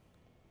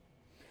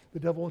 The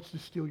devil wants to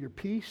steal your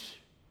peace.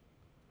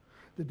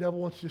 The devil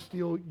wants to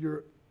steal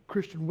your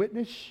Christian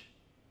witness.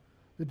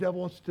 The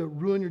devil wants to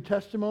ruin your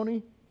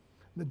testimony.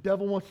 The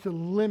devil wants to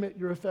limit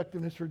your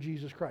effectiveness for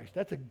Jesus Christ.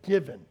 That's a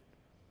given.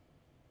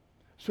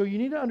 So you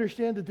need to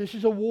understand that this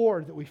is a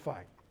war that we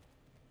fight.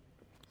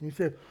 And you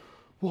say,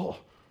 well,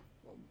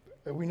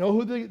 we know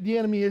who the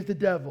enemy is, the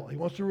devil. He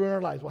wants to ruin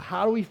our lives. Well,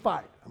 how do we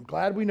fight? I'm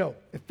glad we know.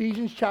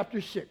 Ephesians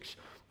chapter 6.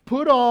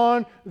 Put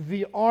on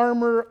the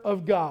armor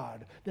of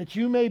God, that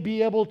you may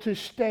be able to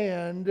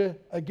stand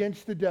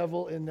against the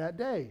devil in that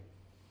day.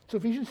 So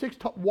Ephesians 6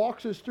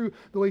 walks us through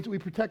the ways that we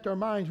protect our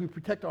minds, we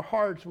protect our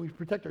hearts, we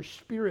protect our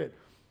spirit.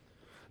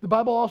 The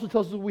Bible also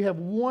tells us that we have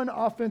one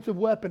offensive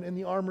weapon in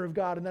the armor of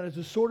God, and that is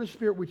the sword of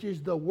Spirit, which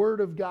is the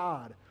Word of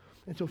God.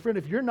 And so, friend,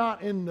 if you're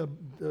not in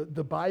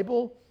the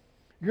Bible,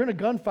 you're in a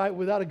gunfight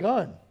without a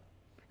gun.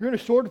 You're in a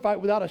sword fight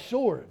without a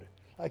sword.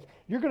 Like,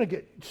 you're going to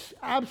get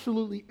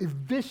absolutely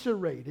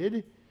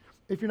eviscerated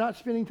if you're not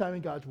spending time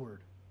in God's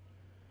Word.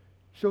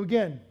 So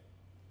again,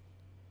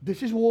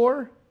 this is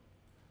war.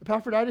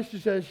 Epaphroditus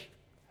just says,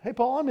 hey,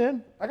 Paul, I'm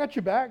in. I got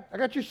your back. I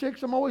got your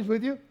six. I'm always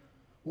with you.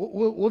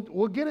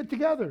 We'll get it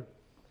together.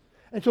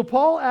 And so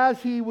Paul,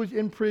 as he was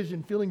in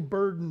prison, feeling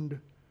burdened,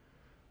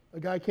 a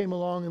guy came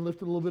along and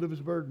lifted a little bit of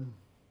his burden.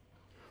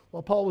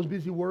 While Paul was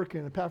busy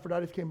working,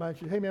 Epaphroditus came by and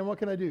said, hey, man, what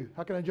can I do?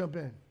 How can I jump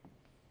in?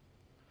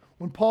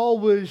 When Paul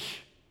was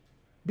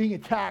being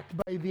attacked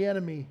by the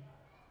enemy,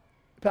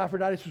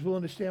 Epaphroditus was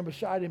willing to stand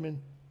beside him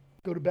and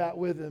go to bat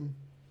with him.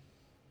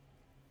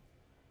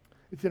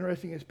 It's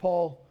interesting as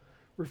Paul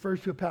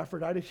refers to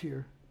Epaphroditus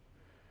here.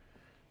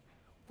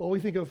 Well, we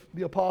think of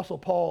the Apostle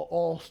Paul,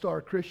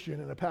 all-star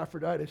Christian, and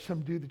Epaphroditus,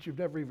 some dude that you've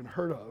never even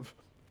heard of.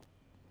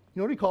 You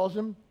know what he calls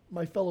him?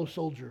 My fellow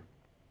soldier.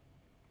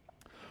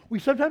 We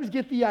sometimes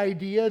get the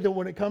idea that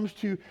when it comes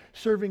to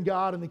serving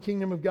God and the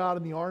kingdom of God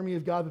and the army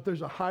of God, that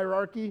there's a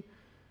hierarchy.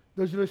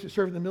 Those of us that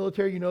serve in the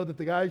military, you know that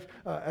the guys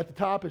at the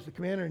top is the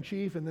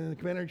commander-in-chief, and then the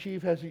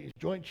commander-in-chief has these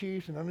joint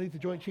chiefs, and underneath the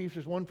joint chiefs,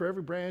 there's one for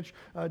every branch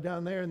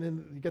down there, and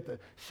then you get the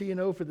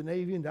C&O for the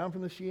Navy, and down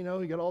from the C&O,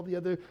 you got all the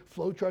other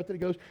flow chart that it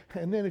goes.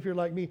 And then if you're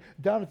like me,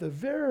 down at the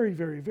very,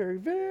 very, very,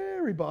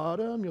 very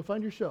bottom, you'll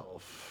find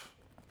yourself.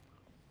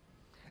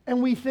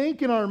 And we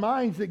think in our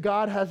minds that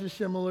God has a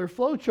similar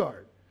flow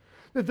chart.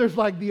 That there's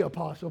like the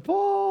Apostle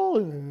Paul,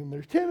 and then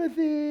there's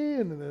Timothy,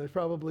 and then there's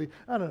probably,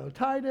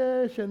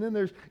 Titus, and then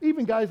there's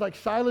even guys like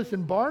Silas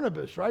and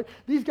Barnabas, right?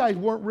 These guys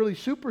weren't really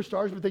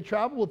superstars, but they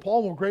traveled with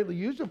Paul and were greatly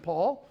used of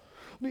Paul.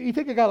 You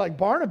take a guy like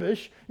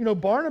Barnabas,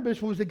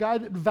 Barnabas was the guy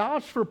that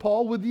vouched for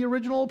Paul with the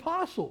original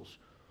apostles.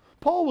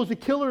 Paul was a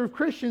killer of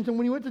Christians, and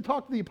when he went to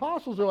talk to the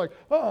apostles, they're like,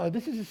 oh,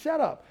 this is a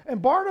setup.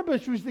 And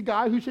Barnabas was the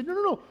guy who said,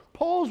 no,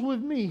 Paul's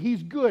with me,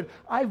 he's good,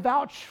 I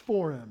vouch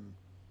for him.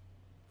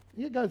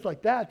 You get guys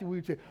like that we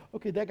would say,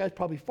 okay, that guy's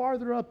probably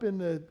farther up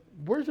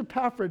where's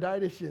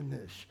Epaphroditus in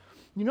this?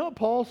 You know what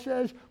Paul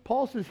says?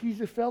 Paul says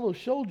he's a fellow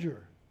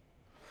soldier.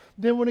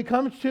 Then when it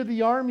comes to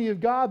the army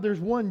of God, there's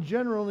one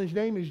general, and his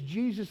name is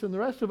Jesus, and the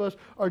rest of us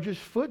are just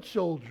foot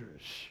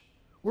soldiers.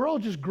 We're all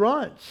just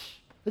grunts.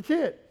 That's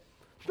it.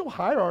 There's no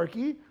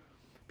hierarchy.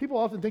 People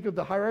often think of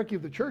the hierarchy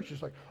of the church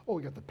as like, oh,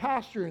 you got the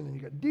pastor, and then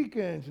you got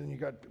deacons, and you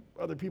got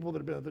other people that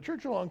have been at the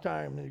church a long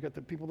time, and you got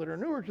the people that are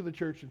newer to the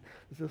church, and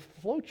it's this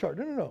flow chart.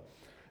 No.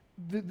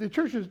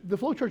 The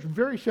flow chart is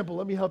very simple.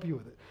 Let me help you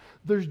with it.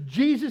 There's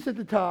Jesus at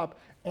the top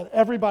and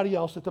everybody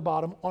else at the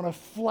bottom on a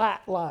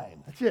flat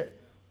line. That's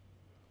it.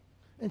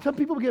 And some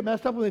people get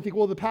messed up when they think,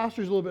 well, the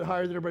pastor's a little bit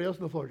higher than everybody else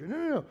in the flow chart.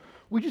 No.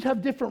 We just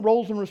have different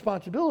roles and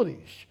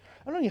responsibilities.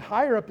 I'm not any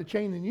higher up the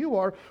chain than you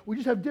are. We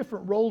just have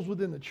different roles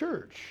within the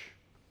church.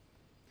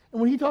 And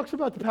when he talks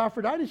about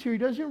Epaphroditus here, he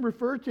doesn't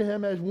refer to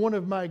him as one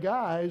of my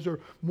guys or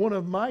one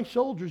of my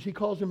soldiers. He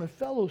calls him a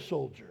fellow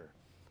soldier.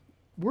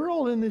 We're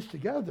all in this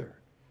together.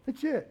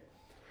 That's it.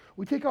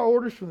 We take our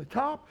orders from the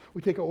top.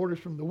 We take our orders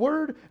from the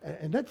Word,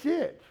 and that's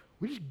it.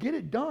 We just get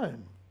it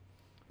done.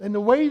 And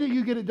the way that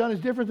you get it done is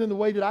different than the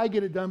way that I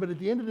get it done, but at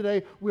the end of the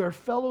day, we are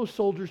fellow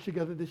soldiers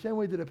together the same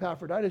way that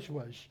Epaphroditus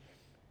was.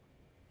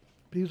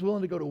 But he was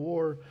willing to go to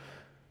war.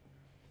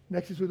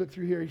 Next, as we look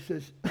through here, he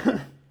says,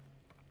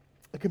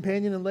 a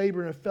companion in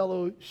labor and a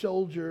fellow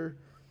soldier,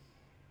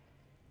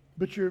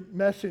 but your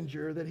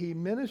messenger, that he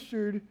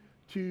ministered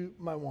to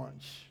my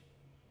wants.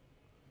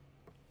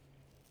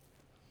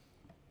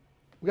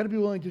 We've got to be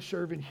willing to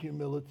serve in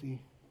humility.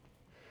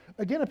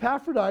 Again,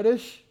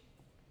 Epaphroditus,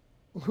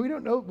 we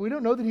don't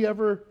know that he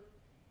ever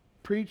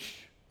preached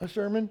a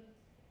sermon.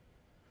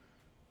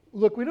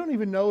 Look, we don't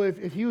even know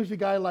if he was the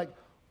guy like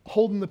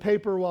holding the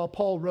paper while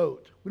Paul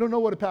wrote. We don't know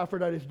what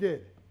Epaphroditus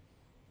did.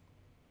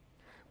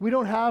 We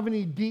don't have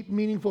any deep,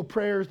 meaningful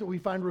prayers that we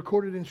find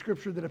recorded in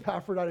Scripture that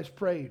Epaphroditus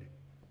prayed.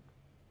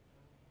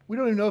 We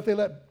don't even know if they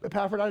let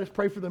Epaphroditus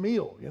pray for the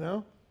meal, you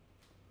know.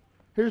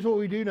 Here's what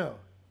we do know.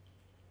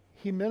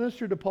 He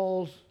ministered to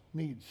Paul's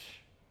needs.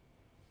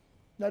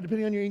 Now,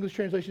 depending on your English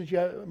translations,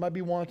 yeah, it might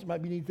be wants, it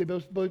might be needs. They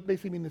both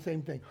basically mean the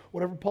same thing.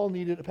 Whatever Paul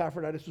needed,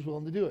 Epaphroditus was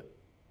willing to do it.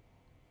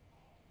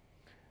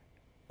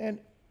 And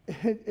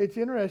it's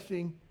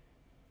interesting.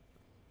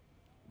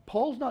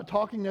 Paul's not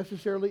talking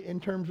necessarily in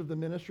terms of the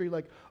ministry,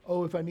 like,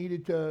 oh, if I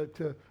needed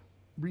to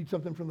read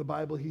something from the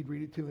Bible, he'd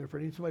read it to me. If I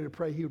needed somebody to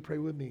pray, he would pray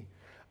with me.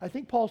 I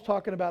think Paul's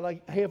talking about,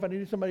 like, hey, if I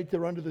needed somebody to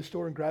run to the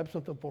store and grab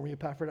something for me,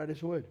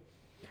 Epaphroditus would.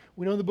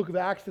 We know in the book of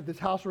Acts that this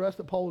house arrest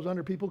that Paul was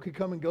under, people could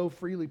come and go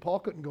freely. Paul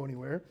couldn't go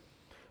anywhere,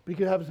 but he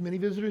could have as many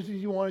visitors as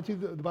he wanted to.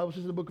 The Bible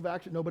says in the book of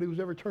Acts that nobody was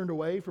ever turned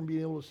away from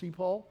being able to see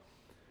Paul.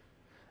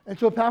 And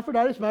so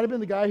Epaphroditus might have been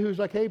the guy who was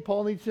like, hey,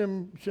 Paul needs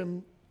some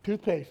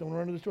toothpaste. I'm going to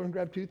run to the store and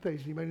grab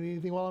toothpaste. Anybody need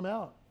anything while I'm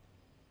out?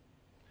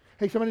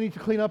 Hey, somebody needs to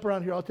clean up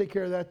around here. I'll take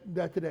care of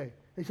that today.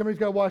 Hey, somebody's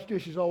got to wash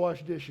dishes. I'll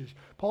wash dishes.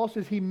 Paul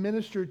says he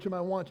ministered to my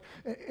wants.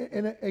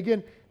 And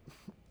again,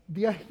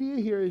 the idea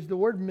here is the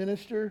word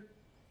minister.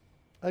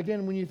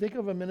 Again, when you think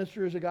of a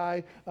minister as a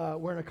guy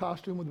wearing a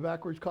costume with a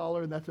backwards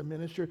collar, and that's a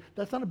minister,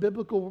 that's not a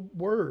biblical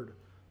word.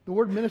 The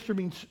word minister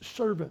means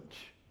servant.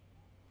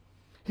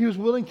 He was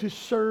willing to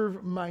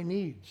serve my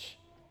needs.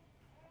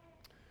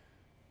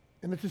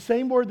 And it's the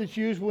same word that's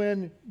used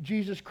when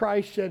Jesus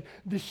Christ said,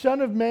 the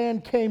Son of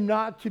Man came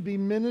not to be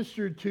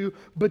ministered to,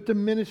 but to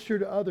minister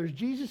to others.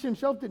 Jesus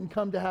himself didn't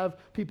come to have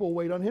people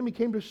wait on him. He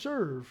came to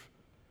serve.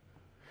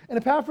 And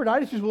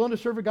Epaphroditus is willing to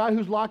serve a guy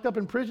who's locked up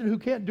in prison who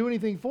can't do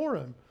anything for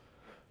him.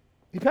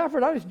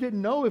 Epaphroditus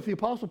didn't know if the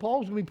Apostle Paul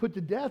was going to be put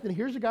to death, and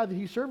here's a guy that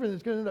he's serving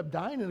that's going to end up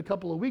dying in a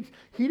couple of weeks.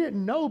 He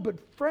didn't know, but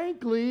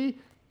frankly,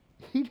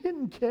 he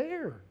didn't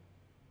care.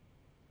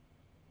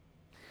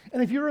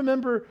 And if you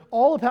remember,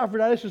 all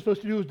Epaphroditus was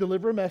supposed to do was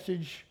deliver a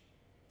message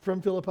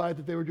from Philippi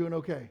that they were doing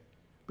okay.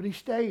 But he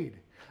stayed.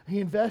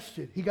 He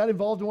invested. He got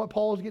involved in what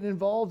Paul was getting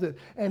involved in.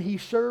 And he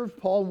served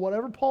Paul, and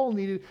whatever Paul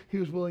needed, he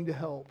was willing to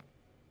help.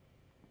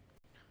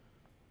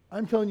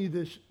 I'm telling you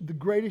this, the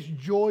greatest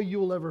joy you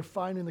will ever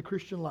find in the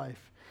Christian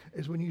life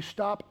is when you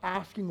stop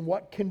asking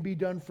what can be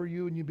done for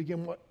you and you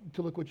begin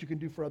to look what you can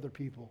do for other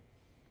people.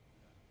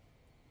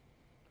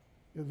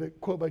 The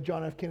quote by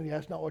John F. Kennedy,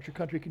 ask not what your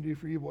country can do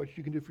for you, but what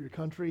you can do for your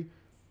country.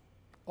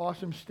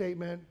 Awesome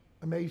statement,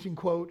 amazing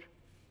quote.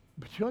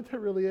 But you know what that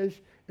really is?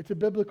 It's a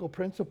biblical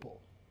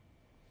principle.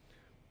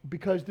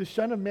 Because the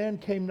Son of Man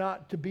came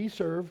not to be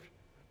served,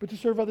 but to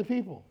serve other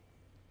people.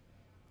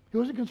 He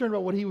wasn't concerned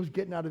about what he was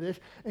getting out of this.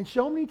 And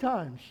so many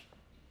times,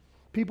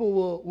 people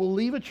will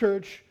leave a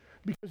church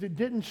because it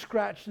didn't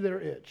scratch their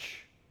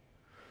itch.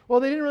 Well,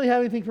 they didn't really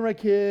have anything for my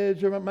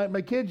kids, or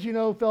my kids,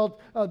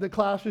 felt the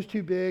class was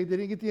too big. They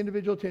didn't get the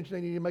individual attention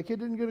they needed. My kid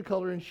didn't get a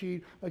coloring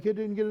sheet. My kid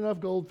didn't get enough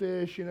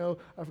goldfish.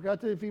 I forgot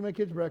to feed my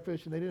kids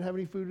breakfast, and they didn't have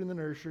any food in the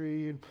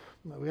nursery. And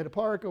we had to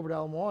park over to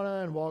Ala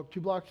Moana and walk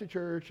 2 blocks to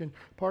church, and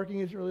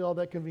parking isn't really all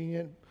that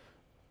convenient.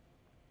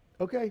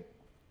 Okay,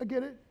 I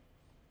get it.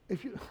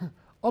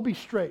 I'll be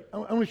straight.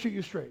 I'm going to shoot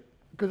you straight,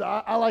 because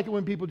I like it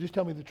when people just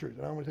tell me the truth,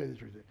 and I'm going to tell you the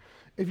truth.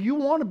 If you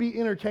want to be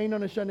entertained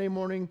on a Sunday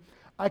morning,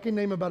 I can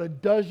name about a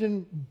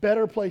dozen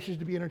better places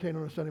to be entertained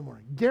on a Sunday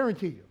morning.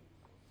 Guarantee you.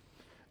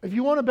 If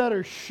you want a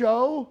better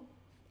show,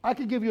 I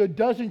could give you a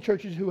dozen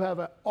churches who have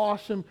an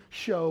awesome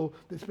show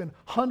that spend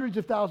hundreds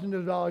of thousands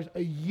of dollars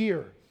a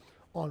year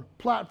on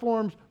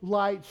platforms,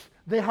 lights.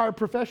 They hire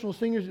professional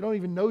singers that don't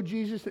even know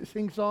Jesus that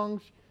sing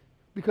songs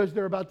because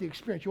they're about the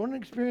experience. You want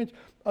an experience?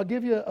 I'll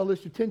give you a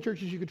list of 10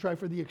 churches you could try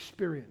for the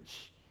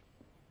experience.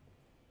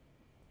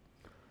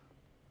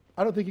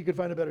 I don't think you could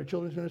find a better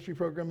children's ministry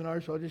program than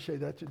ours, so I'll just say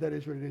that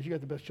is what it is. You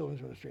got the best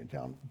children's ministry in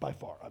town, by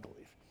far, I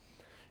believe.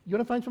 You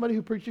want to find somebody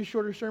who preaches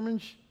shorter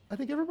sermons? I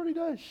think everybody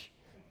does.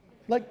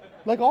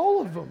 Like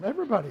all of them,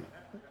 everybody.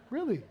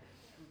 Really.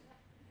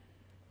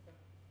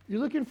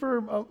 You're looking for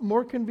a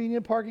more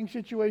convenient parking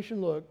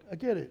situation? Look, I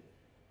get it.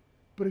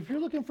 But if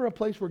you're looking for a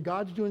place where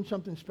God's doing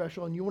something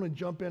special and you want to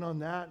jump in on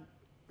that,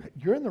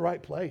 you're in the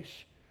right place.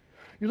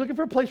 You're looking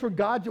for a place where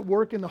God's at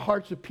work in the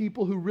hearts of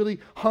people who really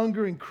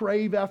hunger and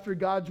crave after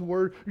God's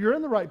word. You're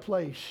in the right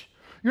place.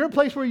 You're in a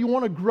place where you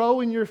want to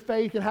grow in your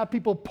faith and have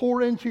people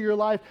pour into your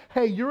life.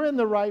 Hey, you're in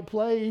the right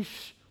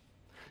place.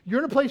 You're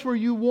in a place where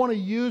you want to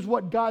use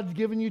what God's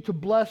given you to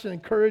bless and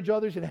encourage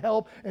others and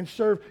help and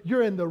serve.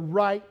 You're in the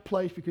right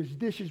place, because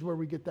this is where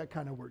we get that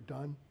kind of work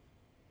done.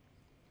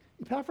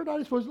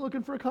 Epaphroditus wasn't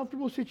looking for a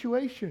comfortable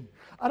situation.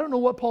 I don't know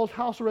what Paul's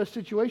house arrest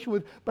situation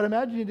was, but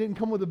imagine it didn't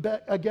come with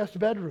a guest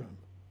bedroom.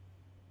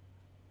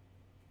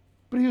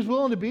 But he was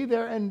willing to be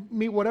there and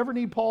meet whatever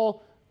need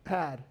Paul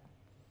had.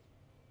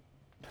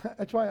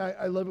 That's why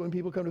I love it when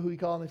people come to Who You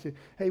Call and they say,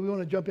 hey, we want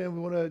to jump in.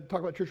 We want to talk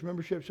about church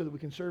membership so that we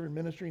can serve in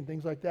ministry and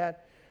things like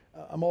that.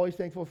 I'm always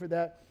thankful for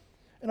that.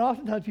 And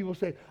oftentimes people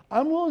say,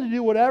 I'm willing to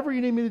do whatever you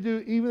need me to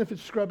do, even if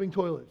it's scrubbing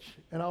toilets.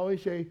 And I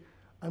always say,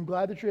 I'm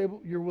glad that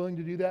you're willing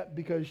to do that,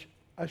 because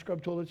I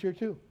scrub toilets here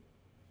too.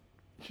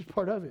 It's just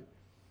part of it.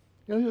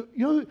 You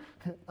know,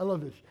 I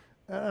love this.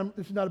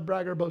 This is not a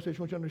brag or a boast. I just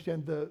want you to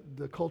understand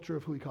the culture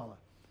of Hui Kala.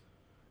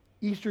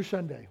 Easter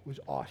Sunday was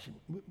awesome.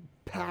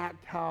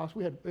 Packed house.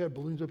 We had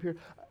balloons up here.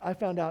 I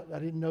found out, I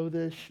didn't know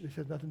this. This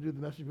has nothing to do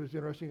with the message, but it's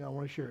interesting. I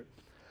want to share it.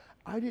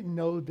 I didn't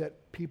know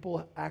that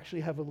people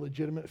actually have a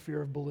legitimate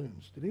fear of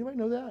balloons. Did anybody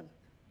know that?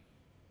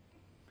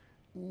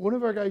 One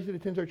of our guys that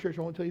attends our church,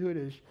 I won't tell you who it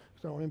is,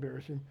 because I don't want to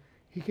embarrass him.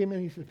 He came in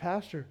and he said,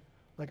 Pastor,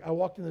 like I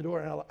walked in the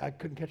door and I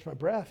couldn't catch my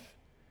breath.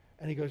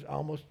 And he goes, I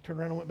almost turned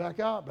around and went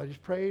back out, but I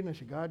just prayed and I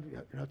said, God,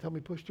 you're not telling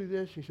me to push through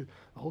this? He said,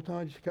 the whole time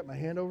I just kept my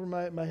hand over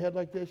my head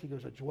like this. He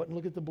goes, I just went and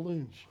look at the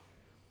balloons.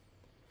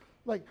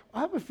 Like, I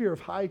have a fear of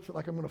heights,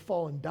 like I'm going to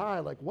fall and die.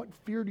 Like, what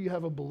fear do you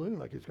have of a balloon?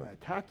 Like, it's going to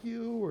attack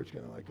you, or it's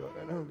going to, like,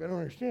 I don't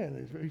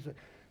understand. He's like,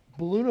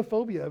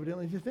 balloonophobia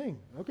evidently is a thing.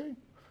 Okay,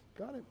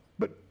 got it.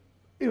 But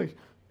anyways,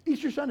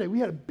 Easter Sunday, we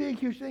had a big,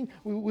 huge thing.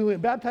 We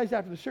went baptized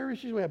after the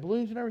services. We had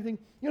balloons and everything.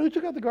 You know who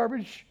took out the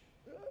garbage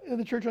in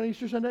the church on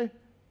Easter Sunday?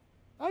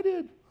 I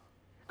did.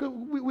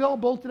 We all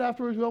bolted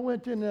afterwards. We all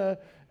went to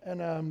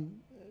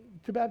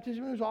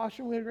baptism. It was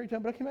awesome. We had a great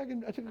time. But I came back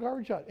and I took a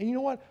garbage out. And you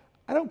know what?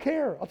 I don't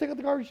care. I'll take out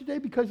the garbage today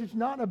because it's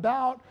not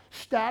about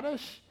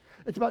status.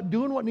 It's about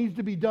doing what needs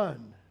to be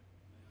done.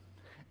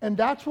 And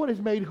that's what has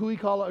made Hui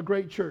Kala a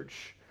great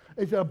church.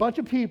 It's a bunch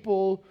of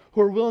people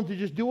who are willing to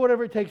just do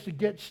whatever it takes to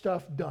get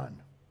stuff done.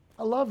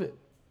 I love it.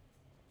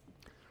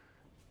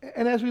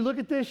 And as we look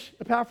at this,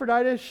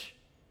 Epaphroditus,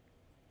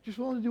 just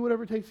willing to do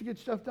whatever it takes to get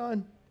stuff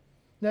done.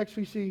 Next,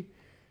 we see,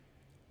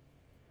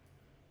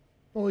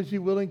 not only is he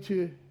willing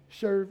to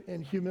serve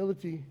in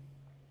humility,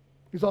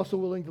 he's also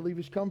willing to leave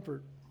his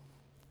comfort.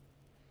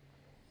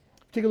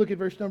 Take a look at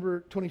verse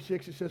number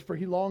 26. It says, for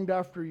he longed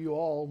after you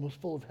all and was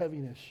full of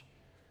heaviness.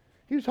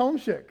 He was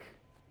homesick.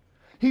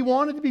 He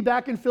wanted to be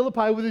back in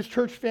Philippi with his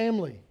church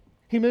family.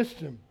 He missed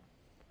him.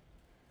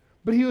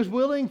 But he was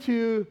willing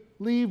to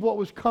leave what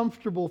was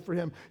comfortable for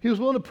him. He was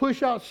willing to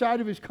push outside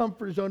of his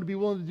comfort zone to be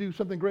willing to do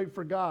something great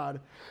for God.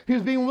 He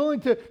was being willing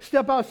to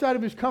step outside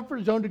of his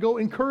comfort zone to go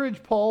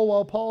encourage Paul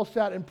while Paul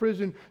sat in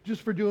prison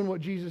just for doing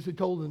what Jesus had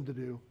told him to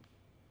do.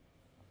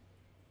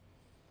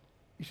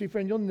 You see,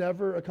 friend, you'll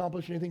never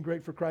accomplish anything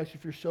great for Christ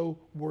if you're so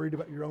worried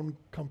about your own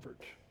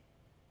comfort.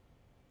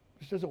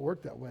 It just doesn't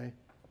work that way.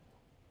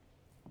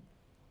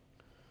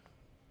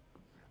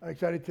 I'm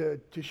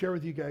excited to share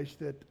with you guys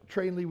that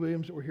Trey and Lee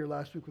Williams that were here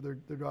last week with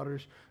their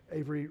daughters,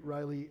 Avery,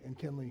 Riley, and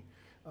Kinley.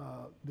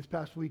 This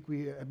past week,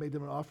 we made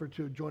them an offer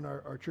to join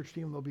our church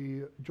team. They'll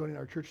be joining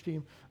our church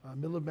team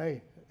middle of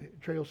May.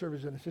 Trey will serve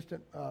as an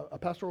assistant, a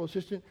pastoral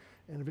assistant,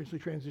 and eventually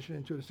transition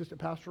into an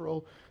assistant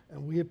pastoral.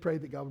 And we have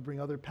prayed that God would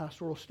bring other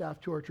pastoral staff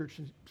to our church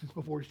since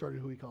before we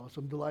started Hui Kala. So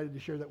I'm delighted to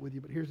share that with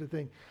you. But here's the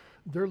thing.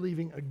 They're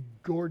leaving a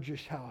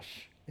gorgeous house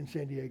in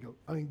San Diego.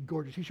 I mean,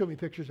 gorgeous. He showed me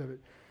pictures of it.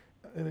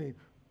 I mean,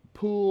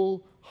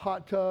 pool,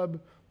 hot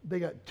tub. They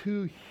got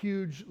 2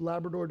 huge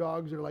Labrador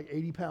dogs that are like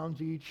 80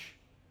 pounds each.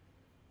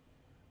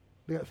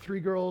 They got 3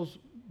 girls.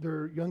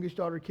 Their youngest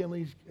daughter,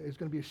 Kinley, is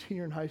going to be a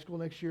senior in high school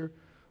next year.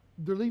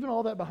 They're leaving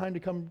all that behind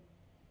to come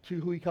to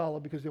Hui Kala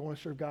because they want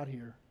to serve God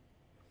here.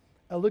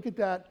 I look at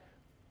that,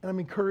 and I'm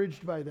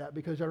encouraged by that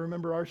because I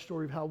remember our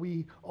story of how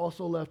we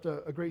also left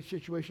a great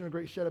situation, a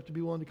great setup to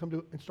be willing to come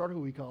to and start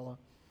Hui Kala.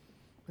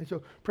 And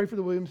so pray for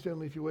the Williams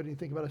family if you would, and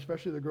think about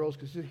especially the girls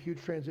because it's a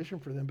huge transition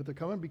for them. But they're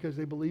coming because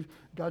they believe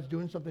God's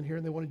doing something here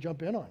and they want to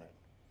jump in on it.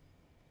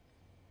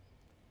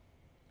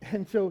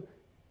 And so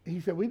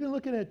he said, we've been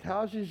looking at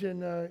houses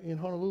in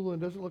Honolulu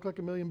and it doesn't look like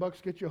 $1 million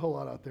gets you a whole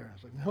lot out there. I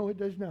was like, no, it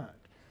does not.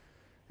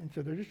 And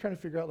so they're just trying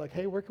to figure out like,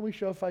 hey, where can we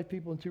shove 5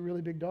 people and 2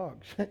 really big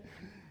dogs?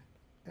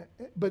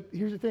 But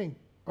here's the thing.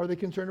 Are they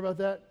concerned about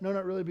that? No,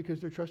 not really, because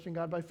they're trusting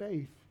God by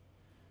faith.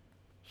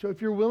 So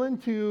if you're willing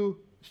to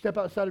step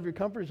outside of your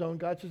comfort zone,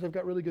 God says, I've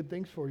got really good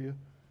things for you.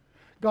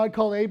 God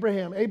called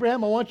Abraham.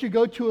 Abraham, I want you to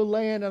go to a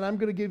land, and I'm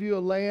going to give you a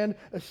land,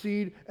 a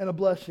seed, and a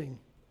blessing.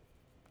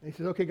 And he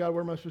says, okay, God,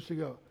 where am I supposed to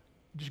go?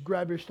 Just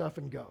grab your stuff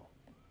and go.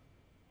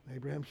 And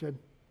Abraham said,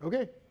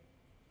 okay.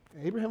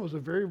 And Abraham was a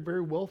very,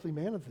 very wealthy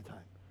man at the time.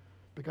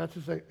 But God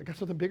says, I got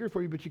something bigger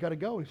for you, but you got to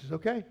go. And he says,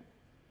 okay.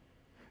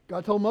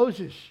 God told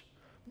Moses.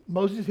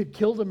 Moses had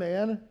killed a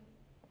man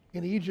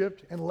in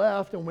Egypt and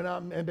left and went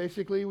out and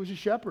basically he was a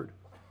shepherd.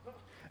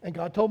 And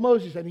God told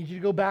Moses, I need you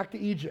to go back to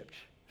Egypt.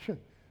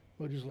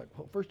 Moses was like,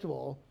 well, first of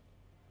all,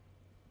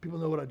 people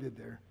know what I did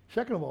there.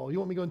 Second of all, you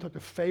want me to go and talk to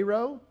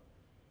Pharaoh?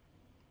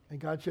 And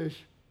God says,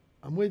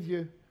 I'm with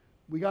you.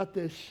 We got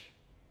this.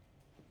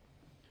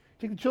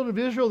 Take the children of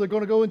Israel, they're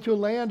going to go into a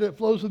land that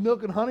flows with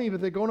milk and honey,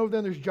 but they're going over there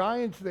and there's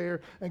giants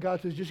there. And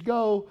God says, just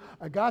go.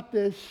 I got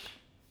this.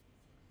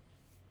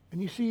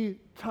 And you see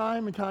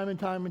time and time and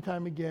time and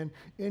time again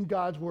in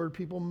God's word,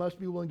 people must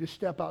be willing to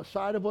step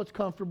outside of what's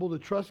comfortable, to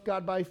trust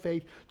God by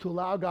faith, to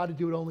allow God to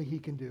do what only he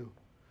can do.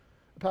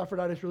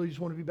 Epaphroditus really just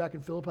wanted to be back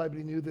in Philippi, but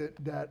he knew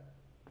that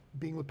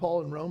being with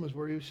Paul in Rome is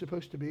where he was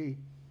supposed to be.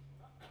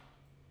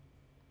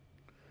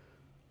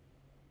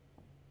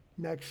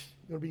 Next,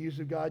 going to be used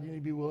of God, you need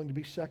to be willing to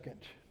be second.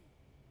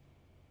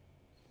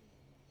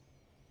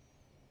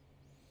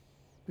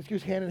 This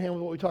goes hand in hand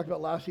with what we talked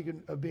about last week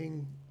of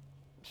being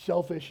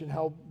selfish and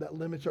how that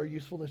limits our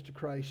usefulness to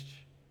Christ.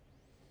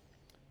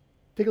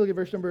 Take a look at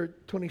verse number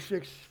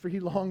 26. For he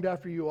longed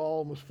after you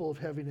all and was full of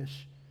heaviness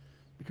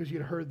because he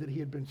had heard that he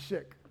had been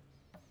sick.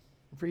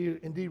 For he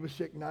indeed was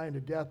sick, nigh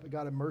unto death, but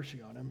God had mercy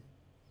on him.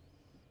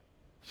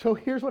 So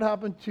here's what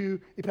happened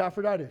to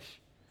Epaphroditus.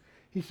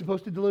 He's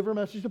supposed to deliver a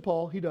message to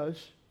Paul. He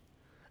does.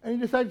 And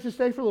he decides to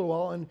stay for a little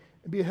while and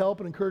be a help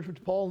and encouragement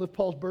to Paul and lift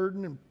Paul's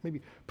burden and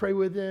maybe pray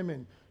with him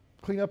and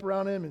clean up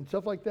around him and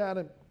stuff like that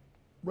and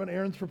run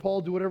errands for Paul,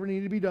 do whatever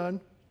needed to be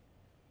done.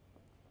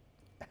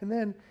 And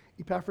then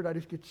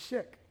Epaphroditus gets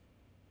sick.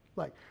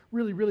 Like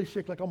really, really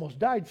sick, like almost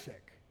died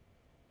sick.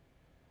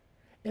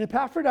 And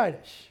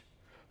Epaphroditus,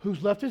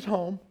 who's left his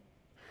home,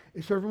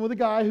 is serving with a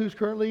guy who's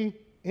currently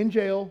in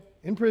jail,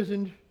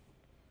 imprisoned.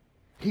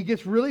 He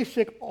gets really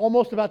sick,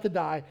 almost about to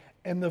die.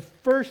 And the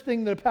first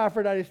thing that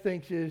Epaphroditus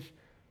thinks is,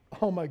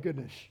 oh my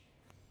goodness,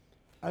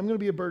 I'm going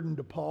to be a burden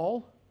to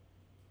Paul.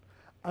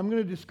 I'm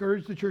going to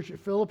discourage the church at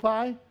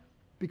Philippi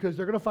because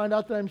they're going to find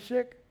out that I'm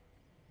sick.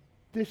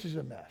 This is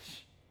a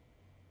mess.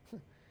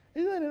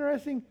 Isn't that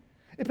interesting?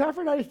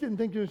 Epaphroditus didn't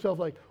think to himself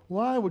like,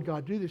 why would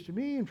God do this to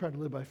me? I'm trying to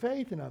live by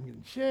faith and I'm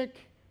getting sick.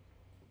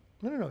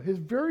 No. His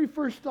very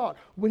first thought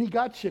when he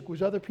got sick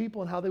was other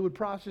people and how they would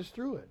process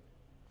through it.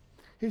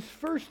 His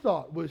first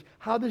thought was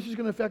how this is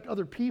going to affect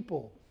other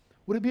people.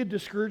 Would it be a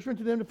discouragement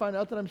to them to find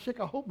out that I'm sick?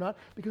 I hope not,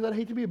 because I'd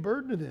hate to be a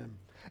burden to them.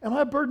 Am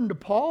I a burden to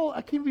Paul?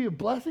 I can't be a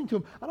blessing to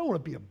him. I don't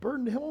want to be a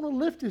burden to him. I want to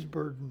lift his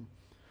burden.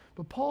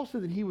 But Paul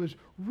said that he was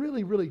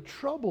really, really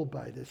troubled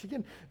by this.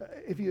 Again,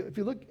 if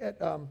you look at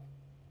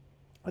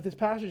this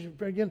passage,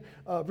 again,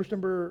 verse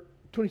number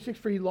 26,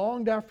 for he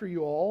longed after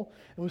you all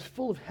and was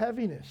full of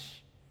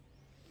heaviness.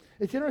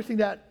 It's interesting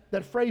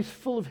that phrase,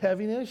 full of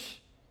heaviness,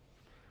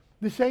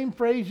 the same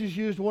phrase is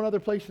used one other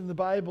place in the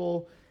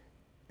Bible,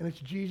 and it's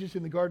Jesus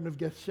in the Garden of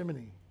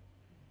Gethsemane.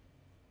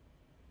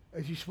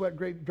 As he sweat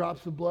great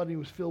drops of blood, he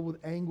was filled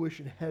with anguish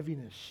and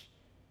heaviness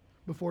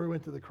before he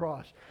went to the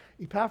cross.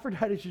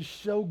 Epaphroditus is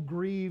so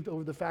grieved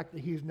over the fact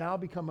that he has now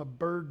become a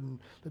burden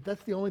that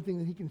that's the only thing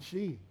that he can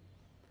see.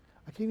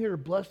 I came here to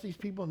bless these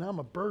people, and now I'm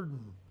a burden.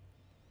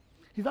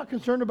 He's not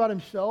concerned about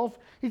himself.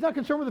 He's not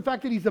concerned with the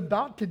fact that he's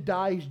about to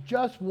die. He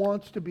just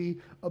wants to be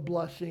a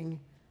blessing.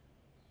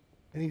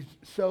 And he's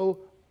so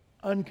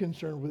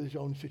unconcerned with his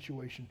own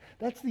situation.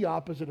 That's the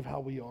opposite of how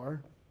we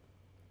are.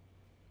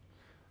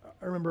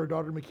 I remember our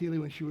daughter McKeely,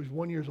 when she was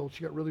 1 year old,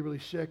 she got really, really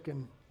sick,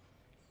 and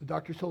the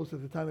doctors told us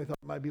at the time they thought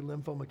it might be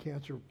lymphoma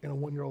cancer in a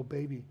 1-year-old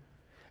baby.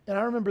 And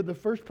I remember the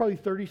first probably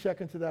 30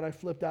 seconds of that, I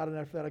flipped out, and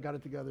after that I got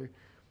it together.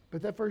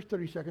 But that first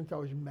 30 seconds I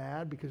was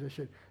mad because I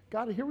said,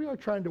 God, here we are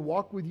trying to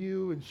walk with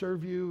you and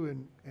serve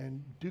you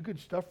and do good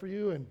stuff for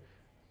you, and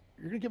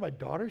you're going to get my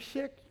daughter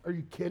sick? Are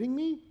you kidding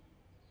me?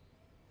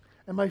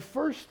 And my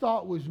first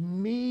thought was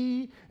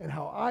me and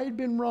how I had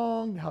been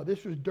wronged, how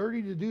this was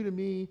dirty to do to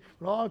me,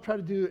 and all I've tried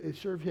to do is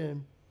serve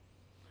him.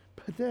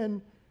 But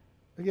then,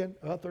 again,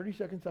 about 30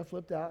 seconds I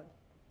flipped out,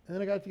 and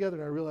then I got together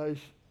and I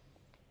realized,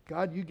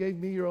 God, you gave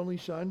me your only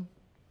son.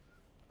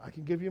 I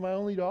can give you my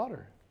only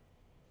daughter.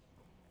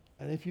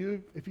 And if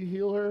you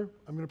heal her,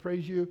 I'm going to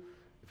praise you.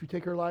 If you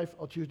take her life,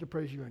 I'll choose to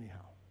praise you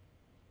anyhow.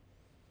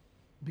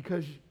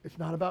 Because it's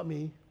not about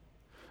me.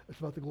 It's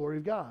about the glory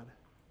of God.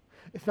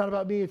 It's not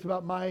about me. It's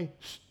about my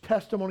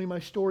testimony, my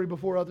story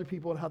before other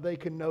people and how they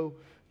can know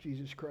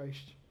Jesus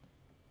Christ.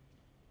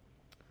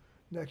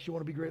 Next, you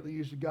want to be greatly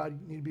used of God,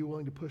 you need to be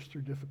willing to push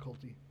through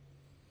difficulty.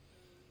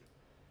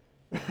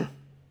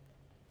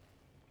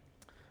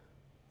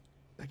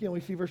 Again,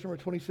 we see verse number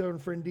 27,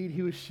 for indeed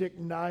he was sick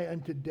nigh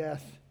unto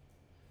death.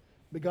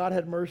 But God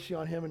had mercy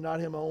on him, and not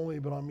him only,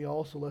 but on me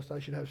also, lest I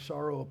should have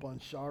sorrow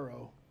upon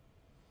sorrow.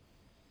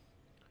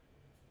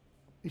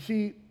 You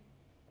see,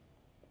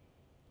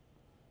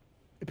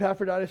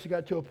 Epaphroditus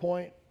got to a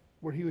point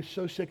where he was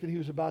so sick that he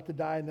was about to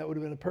die, and that would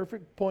have been a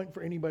perfect point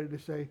for anybody to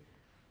say,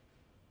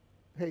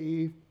 hey,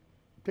 Eve,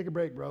 take a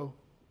break, bro.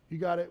 You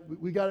got it.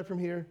 We got it from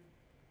here.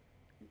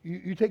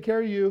 You take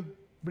care of you.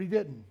 But he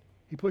didn't.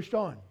 He pushed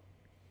on.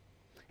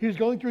 He was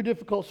going through a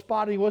difficult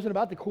spot, and he wasn't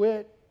about to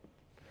quit.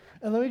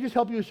 And let me just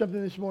help you with something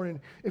this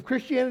morning. If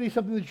Christianity is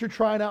something that you're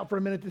trying out for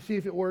a minute to see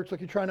if it works, like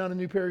you're trying out a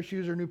new pair of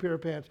shoes or a new pair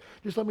of pants,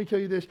 just let me tell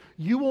you this.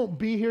 You won't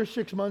be here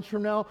 6 months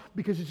from now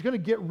because it's going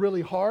to get really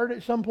hard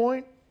at some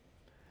point,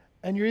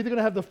 and you're either going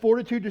to have the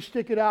fortitude to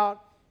stick it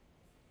out,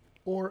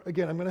 or,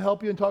 again, I'm going to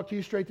help you and talk to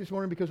you straight this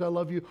morning because I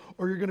love you,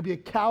 or you're going to be a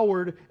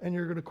coward and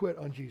you're going to quit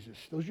on Jesus.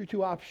 Those are your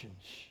two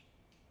options.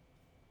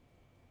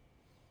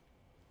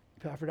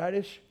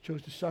 Epaphroditus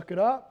chose to suck it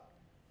up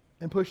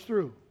and push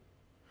through.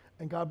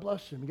 And God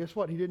blessed him. And guess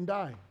what? He didn't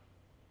die.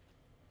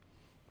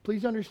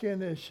 Please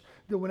understand this,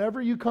 that whenever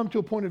you come to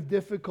a point of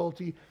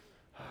difficulty,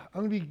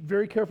 I'm going to be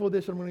very careful with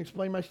this. I'm going to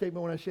explain my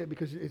statement when I say it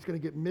because it's going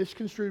to get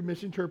misconstrued,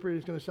 misinterpreted.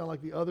 It's going to sound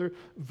like the other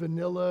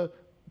vanilla,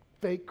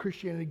 fake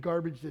Christianity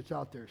garbage that's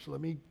out there. So let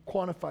me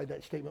quantify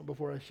that statement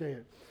before I say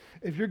it.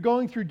 If you're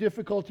going through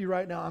difficulty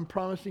right now, I'm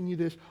promising you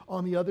this,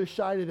 on the other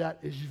side of that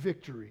is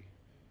victory.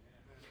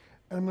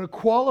 And I'm going to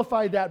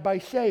qualify that by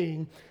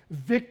saying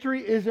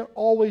victory isn't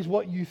always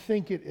what you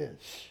think it is,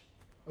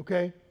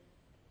 okay?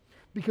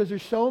 Because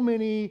there's so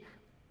many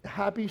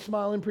happy,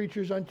 smiling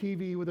preachers on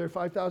TV with their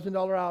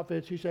 $5,000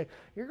 outfits who say,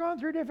 you're going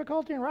through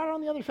difficulty, and right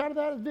on the other side of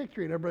that is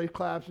victory. And everybody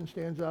claps and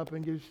stands up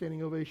and gives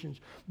standing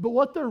ovations. But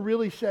what they're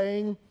really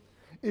saying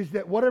is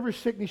that whatever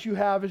sickness you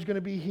have is going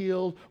to be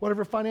healed.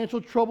 Whatever financial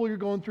trouble you're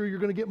going through, you're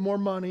going to get more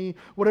money.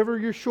 Whatever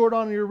you're short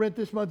on your rent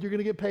this month, you're going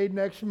to get paid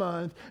next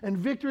month. And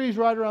victory is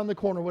right around the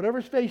corner.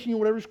 Whatever's facing you,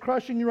 whatever's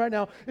crushing you right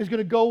now is going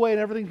to go away, and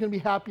everything's going to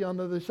be happy on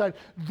the other side.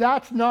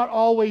 That's not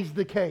always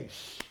the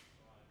case.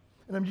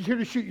 And I'm just here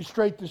to shoot you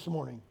straight this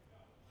morning.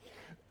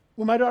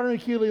 When my daughter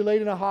Nikili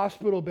laid in a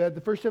hospital bed,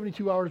 the first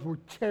 72 hours were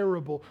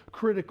terrible,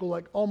 critical,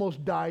 like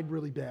almost died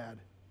really bad.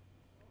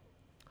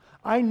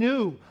 I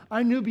knew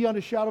beyond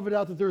a shadow of a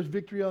doubt that there was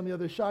victory on the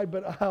other side,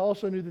 but I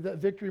also knew that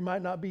victory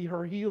might not be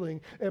her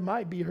healing. It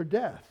might be her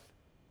death.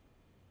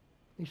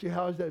 You say,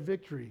 how is that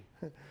victory?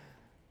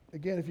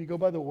 Again, if you go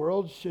by the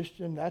world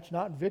system, that's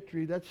not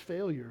victory, that's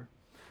failure.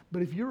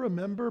 But if you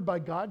remember, by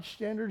God's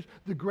standards,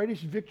 the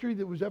greatest victory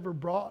that was ever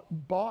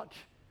bought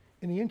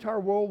in the entire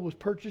world was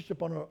purchased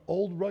upon an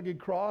old rugged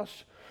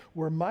cross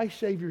where my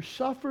Savior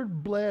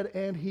suffered, bled,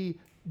 and he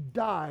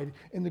died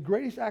in the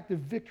greatest act of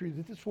victory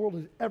that this world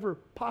has ever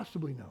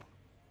possibly known.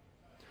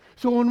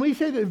 So when we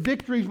say that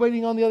victory is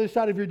waiting on the other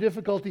side of your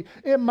difficulty,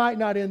 it might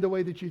not end the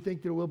way that you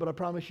think that it will, but I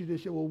promise you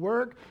this, it will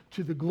work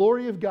to the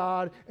glory of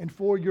God and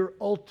for your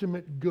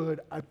ultimate good.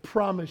 I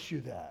promise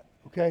you that,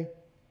 okay?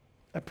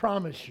 I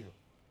promise you.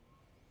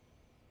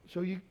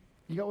 So you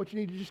got what you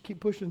need to just keep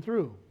pushing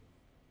through.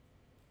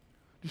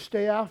 Just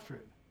stay after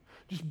it.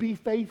 Just be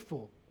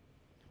faithful.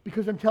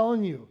 Because I'm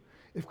telling you,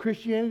 if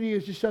Christianity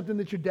is just something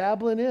that you're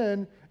dabbling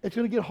in, it's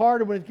going to get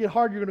harder. When it gets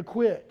hard, you're going to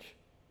quit.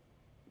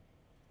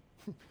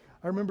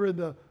 I remember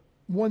the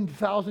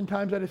 1,000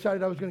 times I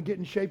decided I was going to get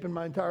in shape in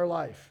my entire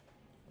life.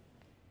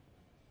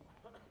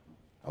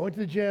 I went to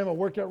the gym. I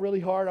worked out really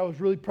hard. I was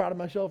really proud of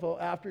myself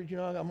after it.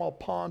 I'm all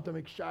pumped. I'm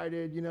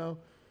excited, You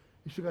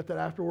still got that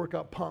after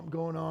workout pump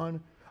going on.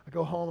 I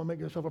go home. I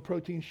make myself a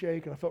protein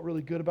shake, and I felt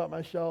really good about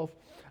myself.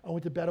 I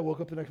went to bed. I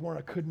woke up the next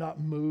morning. I could not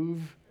move.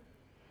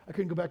 I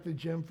couldn't go back to the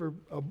gym for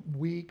a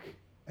week.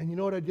 And you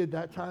know what I did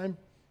that time?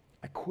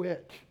 I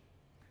quit.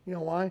 You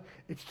know why?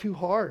 It's too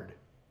hard.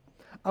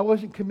 I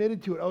wasn't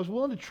committed to it. I was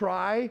willing to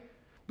try,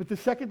 but the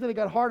second that it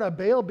got hard, I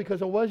bailed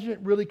because I wasn't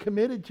really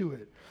committed to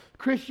it.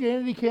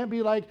 Christianity can't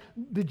be like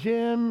the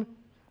gym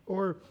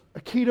or a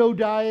keto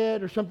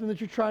diet or something that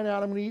you're trying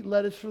out. I'm going to eat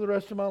lettuce for the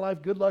rest of my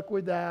life. Good luck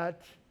with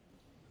that.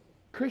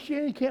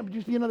 Christianity can't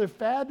just be another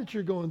fad that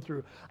you're going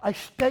through. I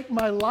stake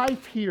my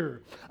life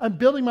here. I'm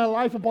building my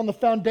life upon the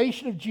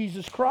foundation of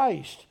Jesus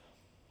Christ.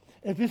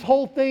 If this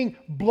whole thing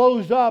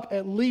blows up,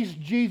 at least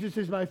Jesus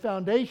is my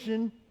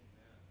foundation.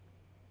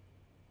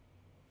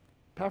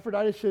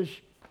 Epaphroditus says,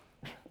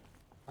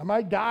 I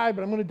might die,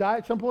 but I'm going to die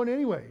at some point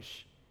anyways.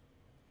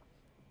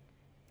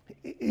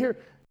 Here,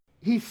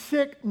 he's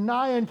sick,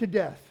 nigh unto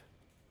death.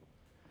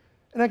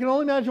 And I can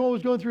only imagine what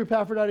was going through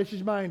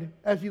Epaphroditus' mind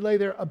as he lay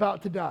there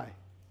about to die.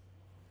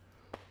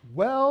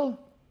 Well,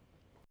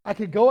 I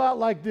could go out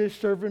like this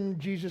serving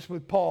Jesus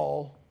with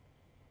Paul,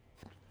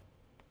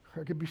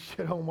 or I could be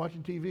sit home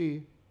watching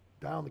TV,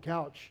 die on the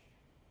couch.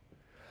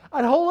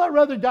 I'd a whole lot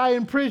rather die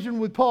in prison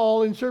with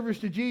Paul in service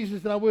to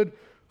Jesus than I would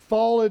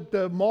fall at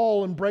the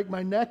mall and break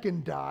my neck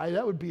and die.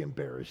 That would be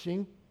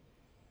embarrassing.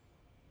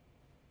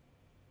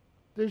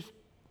 There's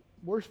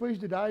worse ways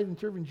to die than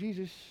serving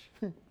Jesus,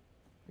 I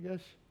guess.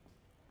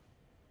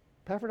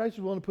 Epaphroditus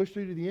was willing to push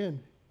through to the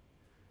end.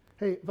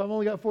 Hey, if I've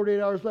only got 48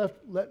 hours left,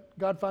 let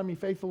God find me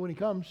faithful when he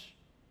comes.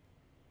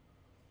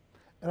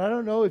 And I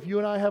don't know if you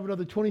and I have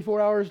another 24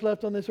 hours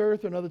left on this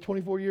earth or another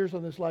 24 years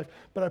on this life,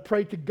 but I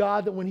pray to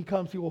God that when he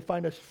comes, he will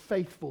find us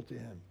faithful to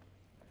him.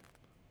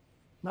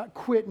 Not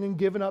quitting and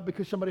giving up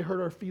because somebody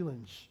hurt our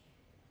feelings.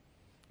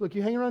 Look,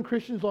 you hang around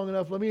Christians long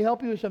enough, let me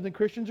help you with something.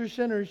 Christians are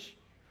sinners.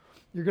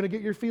 You're going to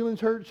get your feelings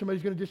hurt.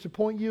 Somebody's going to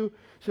disappoint you.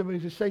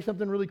 Somebody's going to say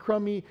something really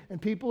crummy,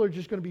 and people are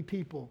just going to be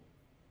people.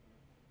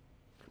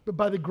 But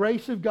by the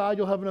grace of God,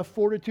 you'll have enough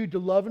fortitude to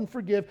love and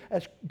forgive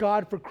as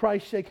God, for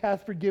Christ's sake,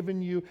 hath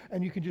forgiven you,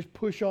 and you can just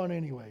push on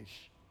anyways.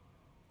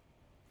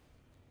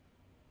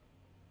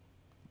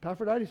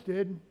 Epaphroditus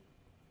did.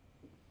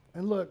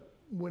 And look,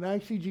 when I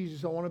see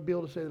Jesus, I want to be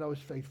able to say that I was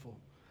faithful.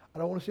 I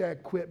don't want to say I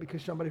quit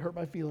because somebody hurt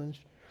my feelings.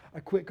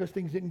 I quit because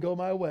things didn't go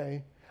my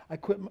way. I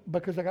quit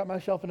because I got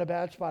myself in a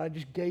bad spot. I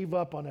just gave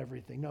up on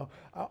everything. No,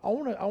 I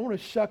want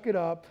to suck it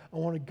up. I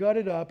want to gut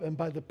it up. And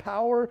by the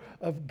power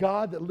of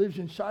God that lives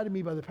inside of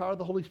me, by the power of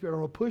the Holy Spirit, I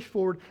want to push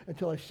forward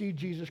until I see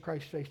Jesus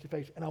Christ face to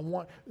face. And I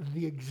want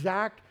the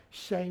exact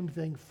same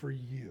thing for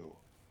you.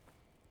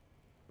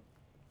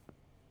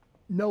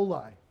 No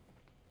lie.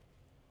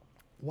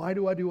 Why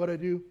do I do what I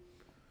do?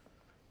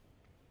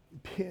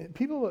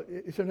 People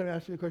sometimes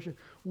ask me the question,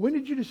 when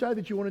did you decide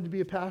that you wanted to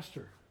be a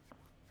pastor?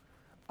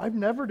 I've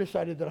never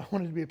decided that I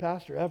wanted to be a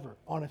pastor, ever,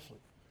 honestly.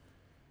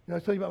 I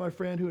was telling you about my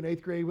friend who in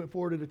 8th grade went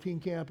forward at a teen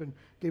camp and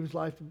gave his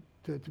life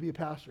to be a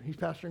pastor. He's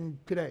pastoring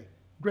today.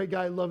 Great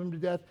guy, love him to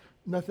death,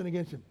 nothing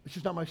against him. It's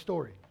just not my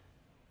story.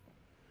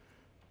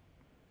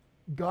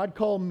 God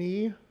called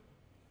me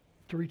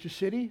to reach a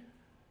city,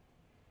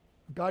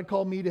 God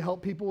called me to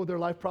help people with their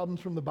life problems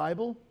from the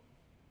Bible.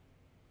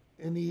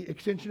 And the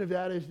extension of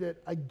that is that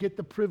I get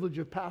the privilege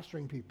of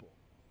pastoring people.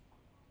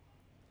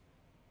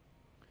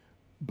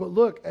 But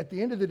look, at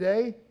the end of the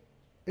day,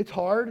 it's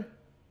hard.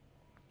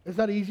 It's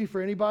not easy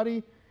for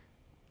anybody.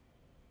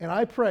 And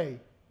I pray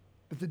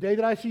that the day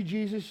that I see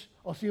Jesus,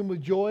 I'll see him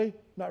with joy,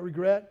 not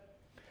regret.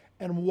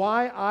 And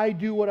why I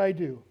do what I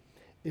do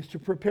is to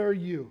prepare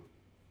you,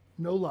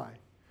 no lie,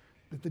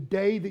 that the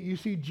day that you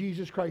see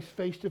Jesus Christ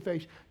face to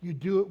face, you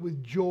do it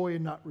with joy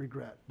and not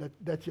regret.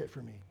 That's it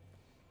for me.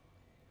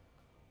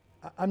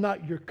 I'm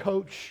not your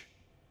coach.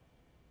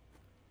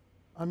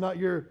 I'm not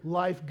your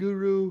life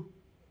guru.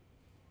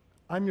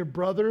 I'm your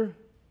brother.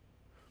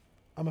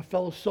 I'm a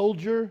fellow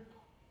soldier.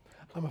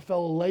 I'm a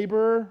fellow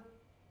laborer.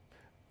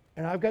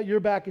 And I've got your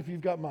back if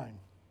you've got mine.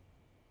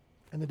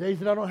 And the days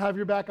that I don't have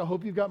your back, I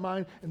hope you've got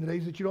mine. And the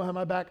days that you don't have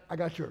my back, I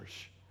got yours.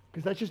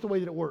 Because that's just the way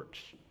that it works.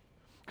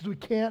 Because we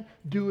can't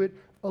do it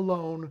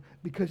alone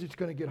because it's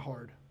going to get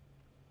hard.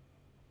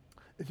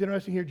 It's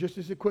interesting here, just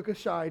as a quick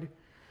aside,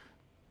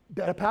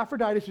 that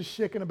Epaphroditus is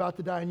sick and about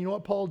to die. And you know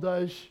what Paul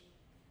does?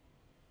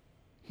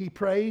 He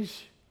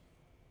prays.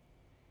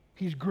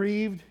 He's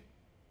grieved.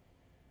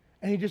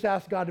 And he just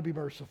asks God to be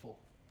merciful.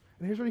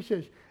 And here's what he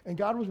says. And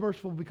God was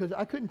merciful because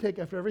I couldn't take,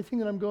 after everything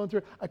that I'm going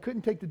through, I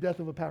couldn't take the death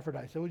of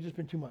Epaphroditus. It would have just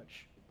been too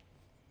much.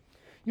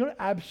 You know what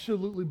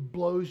absolutely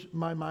blows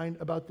my mind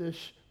about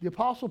this? The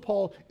Apostle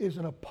Paul is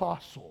an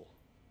apostle.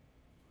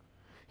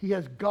 He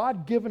has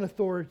God-given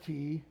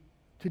authority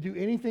to do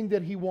anything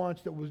that he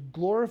wants that would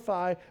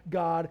glorify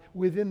God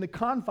within the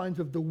confines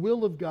of the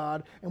will of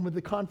God and with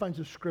the confines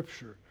of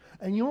Scripture.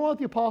 And you know what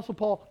the Apostle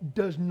Paul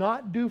does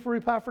not do for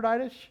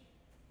Epaphroditus?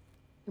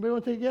 Anybody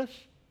want to take a guess?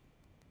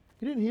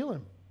 He didn't heal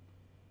him.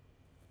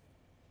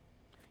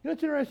 You know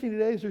what's interesting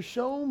today is there's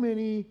so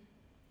many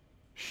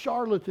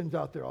charlatans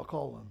out there, I'll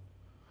call them,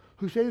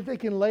 who say that they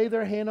can lay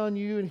their hand on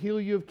you and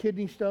heal you of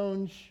kidney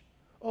stones.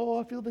 Oh,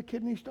 I feel the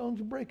kidney stones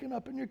breaking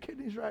up in your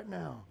kidneys right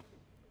now.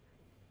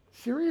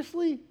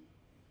 Seriously?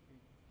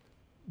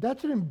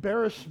 That's an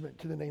embarrassment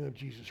to the name of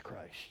Jesus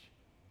Christ.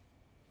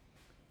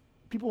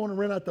 People want to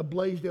rent out the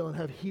Blaisdell and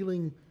have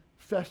healing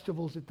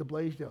festivals at the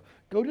Blaisdell.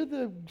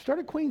 Start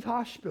at Queen's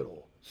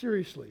Hospital.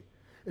 Seriously.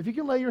 If you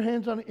can lay your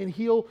hands on it and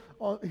heal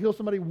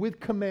somebody with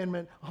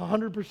commandment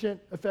 100%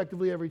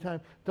 effectively every time,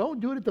 don't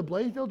do it at the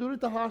Blaisdell, do it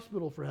at the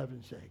hospital, for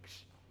heaven's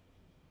sakes.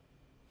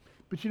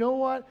 But you know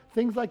what?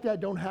 Things like that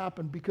don't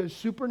happen because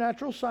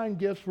supernatural sign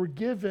gifts were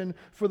given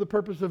for the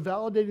purpose of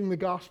validating the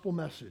gospel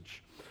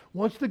message.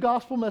 Once the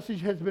gospel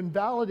message has been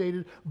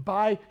validated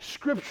by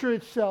Scripture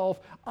itself,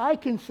 I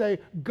can say,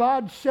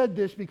 God said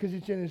this because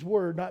it's in His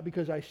Word, not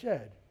because I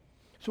said.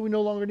 So we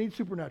no longer need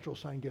supernatural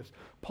sign gifts.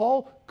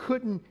 Paul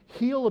couldn't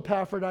heal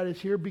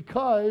Epaphroditus here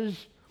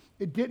because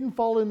it didn't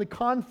fall in the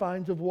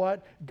confines of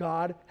what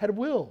God had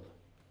willed.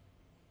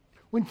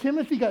 When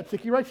Timothy got sick,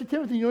 he writes to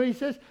Timothy, you know what he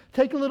says?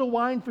 Take a little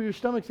wine for your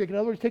stomach's sake. In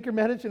other words, take your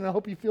medicine and I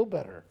hope you feel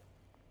better.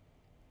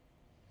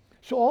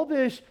 So all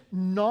this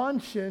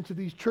nonsense of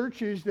these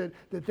churches that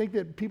think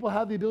that people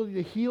have the ability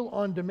to heal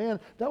on demand,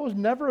 that was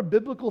never a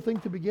biblical thing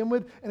to begin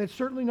with, and it's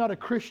certainly not a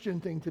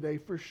Christian thing today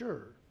for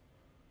sure.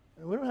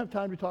 And we don't have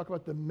time to talk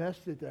about the mess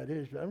that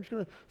is, but I'm just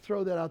going to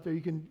throw that out there.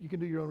 You can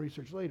do your own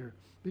research later.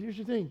 But here's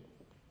the thing.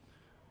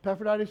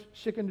 Epaphroditus,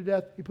 sick unto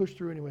death, he pushed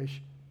through anyways.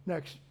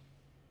 Next.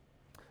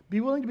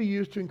 Be willing to be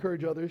used to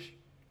encourage others.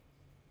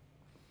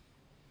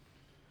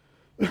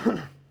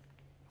 Again,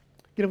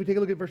 if we take a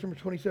look at verse number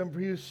 27, for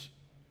he was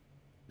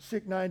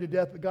sick nigh unto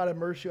death, but God had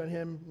mercy on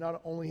him,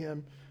 not only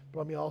him, but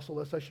on me also,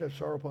 lest I should have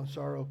sorrow upon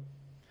sorrow.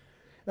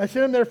 And I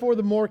sent him therefore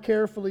the more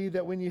carefully,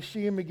 that when you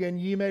see him again,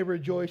 ye may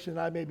rejoice, and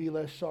I may be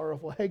less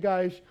sorrowful. Hey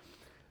guys,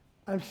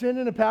 I'm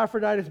sending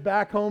Epaphroditus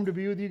back home to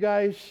be with you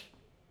guys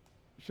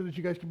so that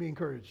you guys can be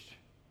encouraged.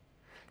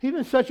 He's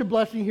been such a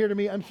blessing here to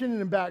me. I'm sending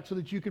him back so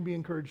that you can be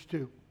encouraged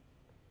too.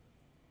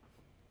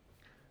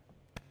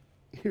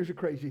 Here's a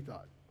crazy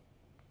thought.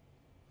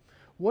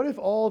 What if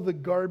all the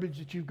garbage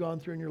that you've gone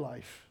through in your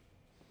life,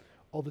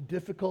 all the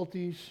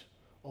difficulties,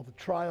 all the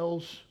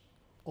trials,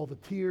 all the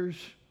tears,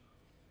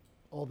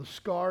 all the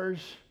scars,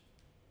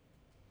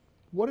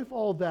 what if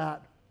all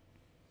that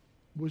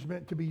was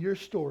meant to be your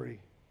story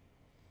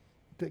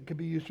that could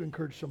be used to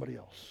encourage somebody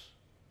else?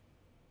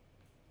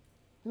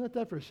 Think about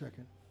that for a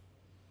second.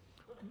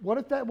 What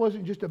if that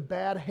wasn't just a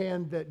bad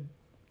hand that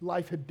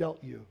life had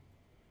dealt you,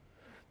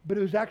 but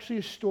it was actually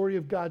a story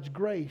of God's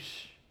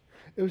grace?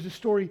 It was a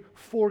story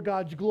for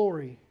God's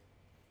glory.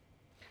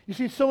 You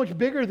see, it's so much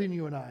bigger than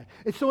you and I.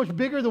 It's so much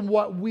bigger than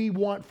what we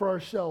want for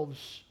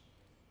ourselves.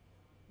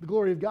 The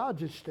glory of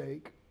God's at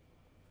stake.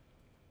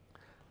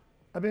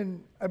 I've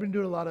been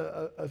doing a lot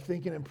of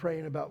thinking and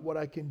praying about what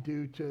I can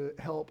do to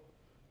help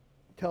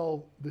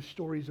tell the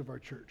stories of our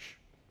church.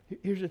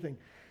 Here's the thing.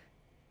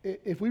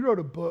 If we wrote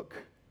a book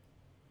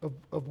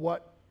of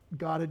what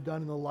God had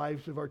done in the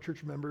lives of our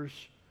church members,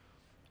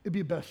 it'd be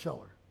a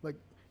bestseller. Like,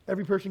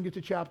 every person gets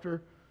a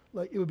chapter.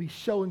 Like, it would be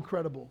so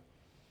incredible.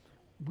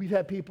 We've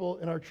had people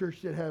in our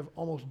church that have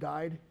almost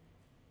died.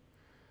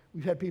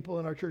 We've had people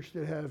in our church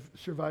that have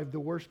survived the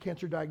worst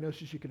cancer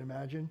diagnosis you can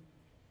imagine.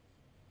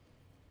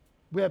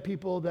 We have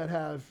people that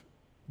have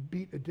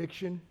beat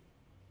addiction.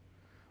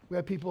 We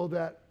have people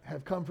that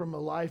have come from a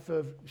life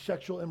of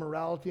sexual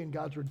immorality and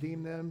God's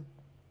redeemed them,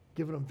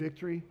 given them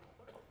victory.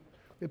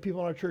 We have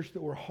people in our church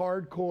that were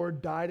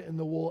hardcore,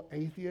 dyed-in-the-wool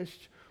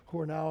atheists who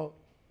are now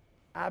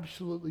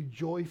absolutely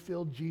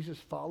joy-filled Jesus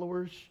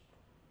followers.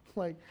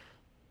 Like,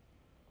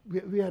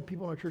 we had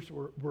people in our church that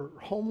were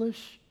homeless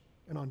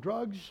and on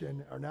drugs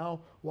and are now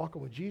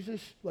walking with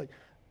Jesus. Like,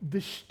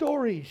 the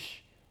stories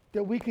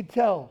that we could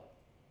tell,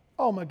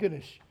 oh my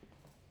goodness.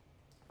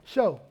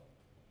 So,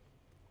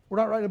 we're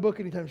not writing a book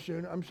anytime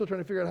soon. I'm still trying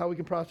to figure out how we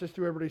can process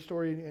through everybody's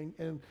story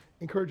and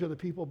encourage other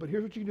people. But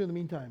here's what you can do in the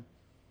meantime.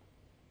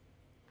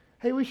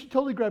 Hey, we should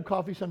totally grab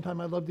coffee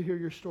sometime. I'd love to hear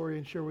your story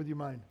and share with you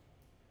mine.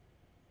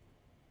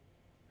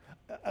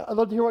 I'd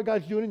love to hear what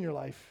God's doing in your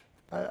life.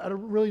 I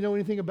don't really know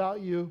anything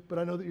about you, but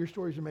I know that your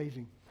story is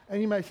amazing. And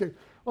you might say,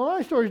 well,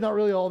 my story's not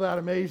really all that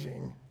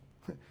amazing.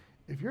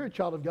 If you're a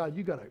child of God,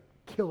 you got a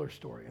killer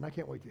story, and I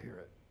can't wait to hear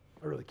it.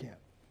 I really can't.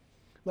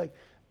 Like,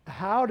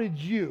 how did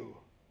you,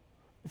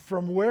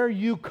 from where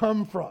you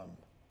come from,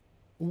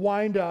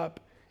 wind up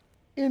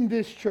in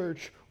this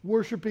church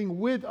worshiping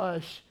with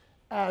us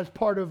as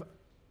part of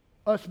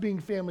us being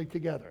family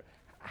together?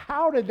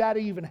 How did that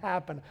even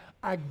happen?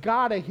 I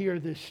gotta hear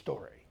this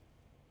story.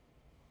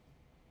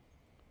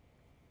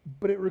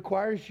 But it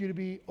requires you to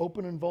be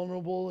open and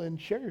vulnerable and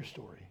share your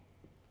story.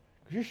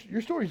 Because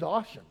your story's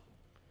awesome.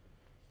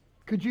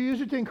 Could you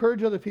use it to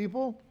encourage other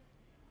people?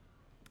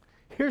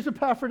 Here's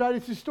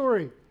Epaphroditus'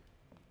 story.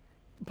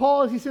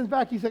 Paul, as he sends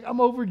back, he's like, I'm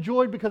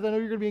overjoyed because I know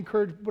you're going to be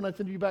encouraged when I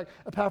send you back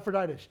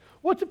Epaphroditus.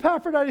 What's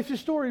Epaphroditus'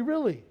 story,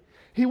 really?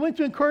 He went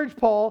to encourage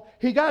Paul,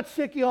 he got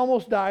sick, he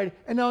almost died,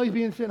 and now he's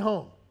being sent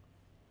home.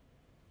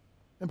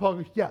 And Paul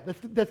goes, yeah,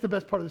 that's the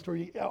best part of the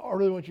story. I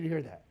really want you to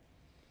hear that.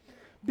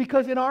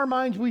 Because in our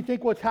minds, we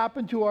think what's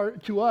happened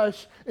to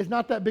us is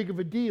not that big of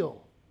a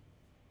deal.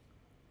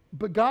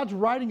 But God's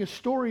writing a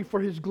story for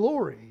his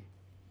glory.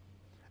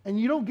 And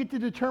you don't get to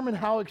determine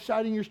how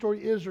exciting your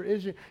story is or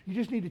isn't. You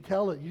just need to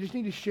tell it. You just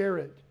need to share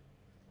it.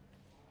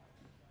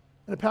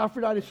 And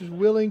Epaphroditus is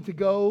willing to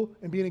go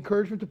and be an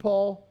encouragement to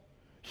Paul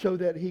so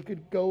that he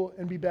could go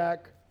and be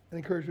back an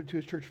encouragement to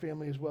his church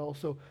family as well.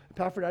 So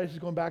Epaphroditus is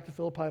going back to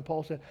Philippi, and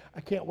Paul said,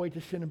 I can't wait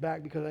to send him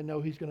back because I know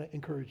he's going to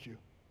encourage you.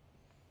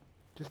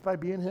 Just by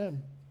being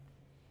him.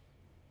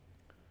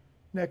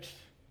 Next,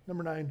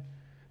 number 9.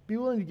 Be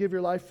willing to give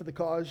your life for the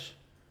cause.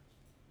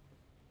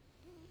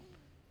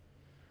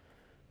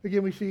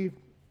 Again, we see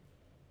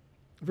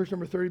verse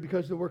number 30,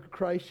 because of the work of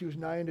Christ, he was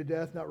nigh unto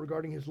death, not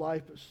regarding his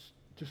life, but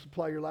to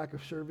supply your lack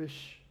of service.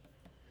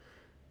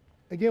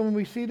 Again, when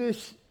we see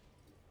this,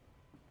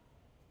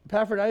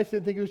 Epaphroditus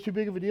didn't think it was too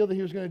big of a deal that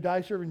he was going to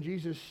die serving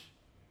Jesus.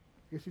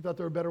 I guess he thought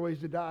there were better ways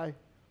to die.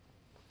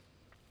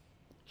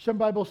 Some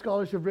Bible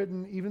scholars have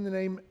written even the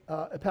name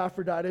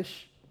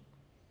Epaphroditus,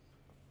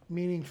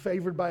 meaning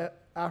favored by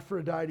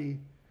Aphrodite.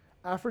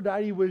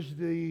 Aphrodite was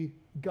the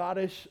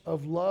goddess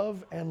of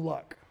love and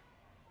luck.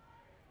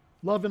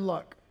 Love and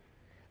luck.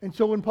 And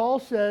so when Paul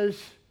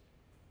says,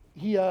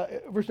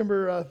 verse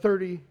number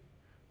 30,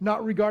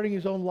 not regarding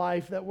his own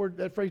life,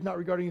 that phrase, not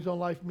regarding his own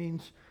life,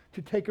 means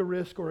to take a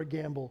risk or a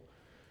gamble.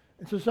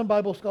 And so some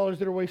Bible scholars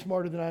that are way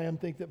smarter than I am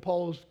think that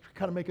Paul was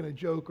kind of making a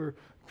joke or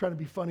trying to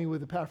be funny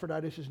with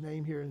Epaphroditus'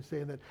 name here and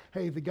saying that,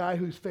 hey, the guy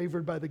who's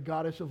favored by the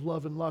goddess of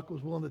love and luck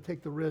was willing to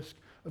take the risk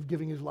of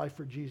giving his life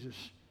for Jesus.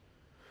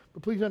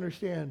 But please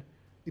understand,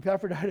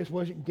 Epaphroditus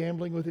wasn't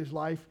gambling with his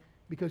life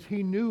because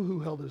he knew who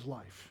held his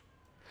life.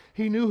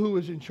 He knew who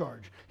was in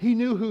charge. He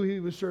knew who he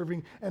was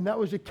serving, and that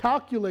was a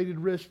calculated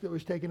risk that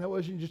was taken. That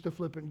wasn't just a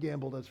flippant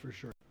gamble, that's for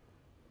sure.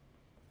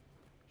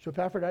 So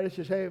Epaphroditus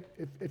says, hey,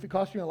 if it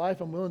costs me my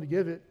life, I'm willing to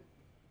give it.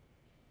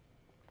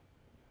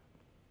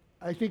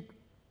 I think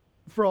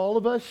for all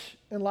of us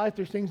in life,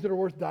 there's things that are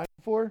worth dying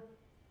for.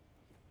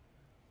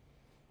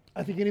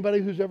 I think anybody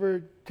who's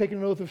ever taken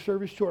an oath of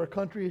service to our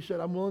country has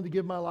said, I'm willing to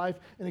give my life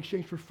in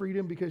exchange for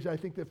freedom because I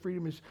think that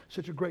freedom is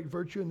such a great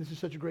virtue and this is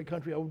such a great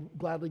country, I would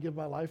gladly give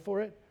my life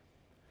for it.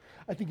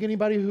 I think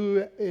anybody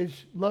who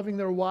is loving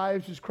their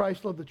wives as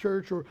Christ loved the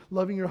church, or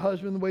loving your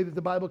husband the way that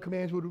the Bible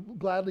commands, would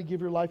gladly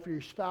give your life for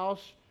your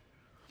spouse.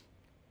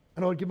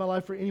 And I would give my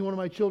life for any one of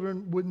my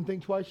children, wouldn't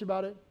think twice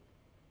about it.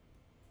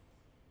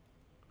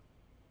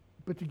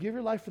 But to give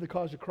your life for the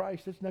cause of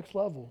Christ, that's next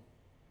level.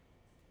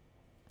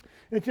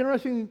 And it's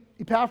interesting,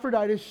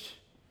 Epaphroditus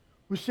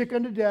was sick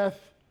unto death,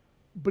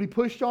 but he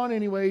pushed on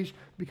anyways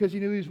because he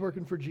knew he was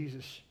working for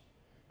Jesus.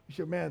 You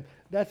said, man,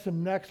 that's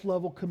some next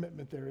level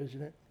commitment there,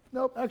 isn't it?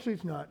 Nope, actually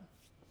it's not.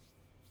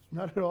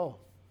 Not at all.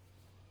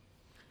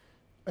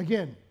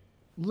 Again,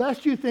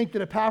 lest you think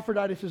that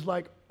Epaphroditus is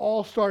like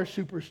all-star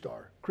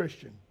superstar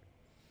Christian.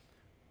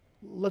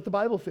 Let the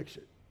Bible fix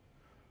it.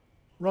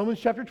 Romans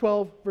chapter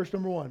 12, verse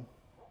number 1.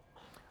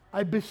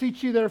 I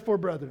beseech you therefore,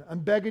 brethren, I'm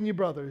begging you,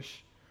 brothers,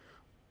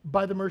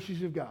 by the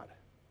mercies of God.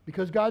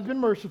 Because God's been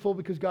merciful,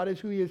 because God is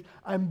who he is,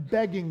 I'm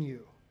begging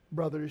you,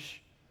 brothers,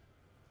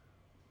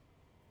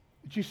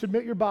 that you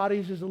submit your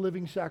bodies as a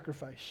living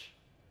sacrifice,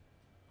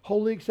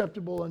 wholly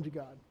acceptable unto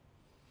God.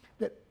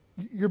 That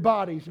your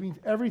bodies means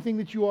everything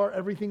that you are,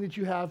 everything that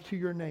you have to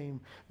your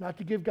name. Not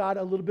to give God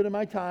a little bit of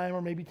my time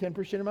or maybe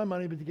 10% of my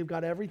money, but to give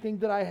God everything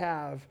that I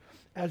have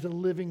as a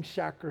living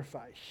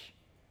sacrifice.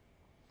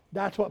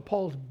 That's what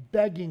Paul's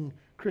begging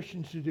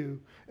Christians to do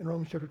in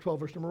Romans chapter 12,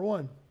 verse number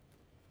 1.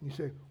 You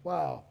say,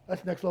 wow,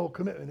 that's next level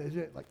commitment, isn't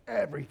it? Like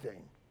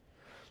everything.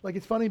 Like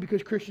it's funny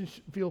because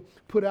Christians feel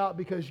put out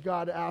because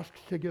God asks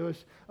to give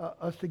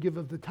us to give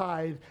of the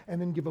tithe and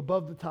then give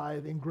above the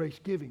tithe in grace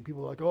giving.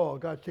 People are like, oh,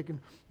 God's taking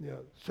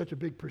such a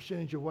big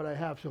percentage of what I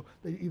have. So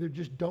they either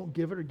just don't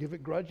give it or give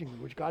it grudgingly,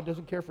 which God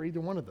doesn't care for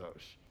either one of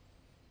those.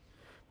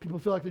 People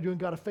feel like they're doing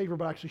God a favor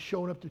by actually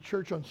showing up to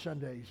church on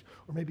Sundays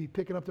or maybe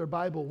picking up their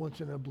Bible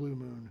once in a blue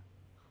moon.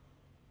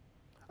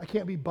 I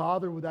can't be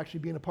bothered with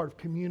actually being a part of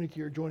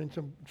community or joining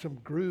some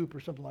group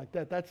or something like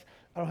that.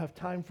 I don't have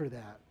time for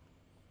that.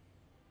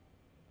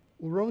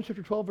 Well, Romans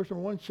chapter 12, verse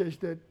number 1 says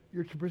that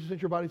you're to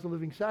present your body as a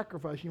living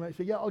sacrifice. You might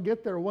say, yeah, I'll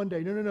get there one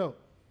day. No.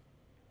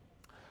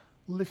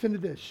 Listen to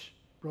this.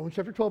 Romans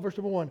chapter 12, verse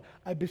number 1.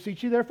 I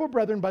beseech you, therefore,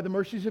 brethren, by the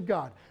mercies of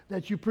God,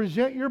 that you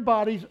present your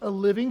bodies a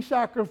living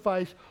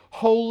sacrifice,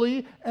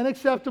 holy and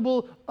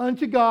acceptable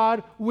unto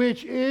God,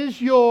 which is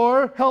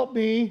your, help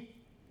me,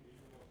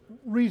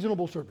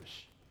 reasonable service.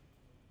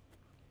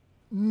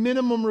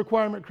 Minimum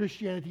requirement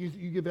Christianity is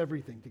that you give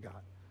everything to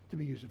God to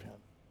be used of Him.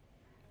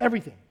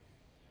 Everything.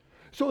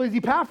 So is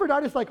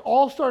Epaphroditus like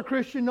all-star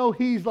Christian? No,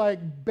 he's like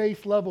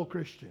base level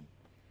Christian.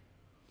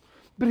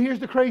 But here's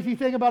the crazy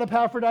thing about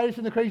Epaphroditus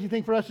and the crazy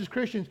thing for us as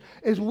Christians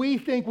is we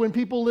think when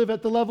people live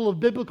at the level of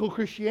biblical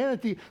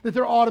Christianity that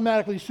they're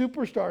automatically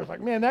superstars.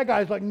 Like, man, that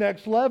guy's like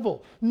next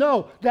level.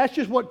 No, that's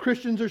just what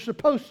Christians are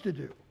supposed to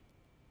do.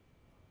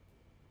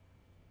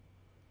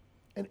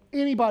 And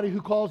anybody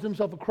who calls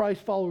himself a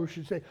Christ follower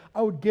should say,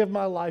 I would give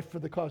my life for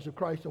the cause of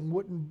Christ and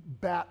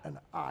wouldn't bat an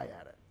eye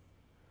at it.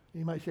 And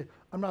you might say,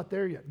 I'm not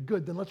there yet.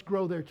 Good, then let's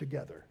grow there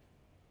together.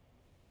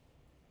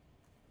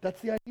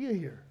 That's the idea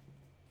here.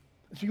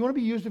 So you want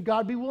to be used of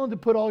God, be willing to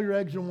put all your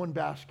eggs in one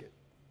basket.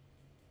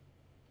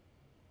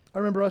 I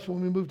remember us when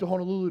we moved to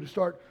Honolulu to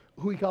start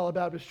Huikala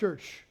Baptist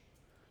Church.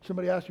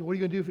 Somebody asked me, what are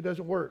you going to do if it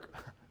doesn't work?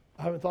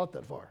 I haven't thought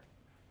that far.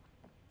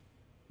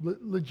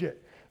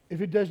 Legit.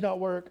 If it does not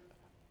work,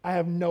 I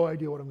have no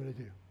idea what I'm going to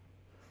do.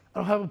 I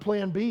don't have a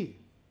plan B.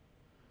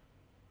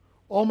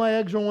 All my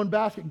eggs are in one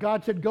basket.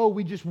 God said go,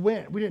 we just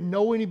went. We didn't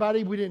know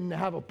anybody. We didn't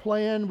have a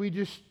plan. We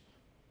just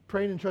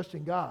prayed and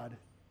trusted God.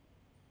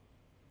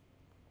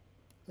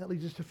 That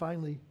leads us to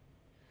finally,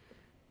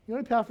 you know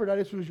what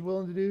Epaphroditus was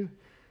willing to do?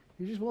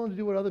 He's just willing to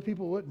do what other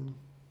people wouldn't.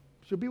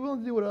 So be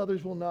willing to do what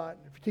others will not.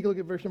 If you take a look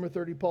at verse number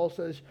 30, Paul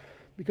says,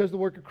 because the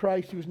work of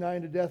Christ, he was nigh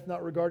unto death,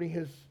 not regarding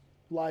his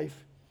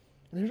life.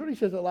 And here's what he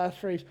says, that last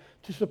phrase,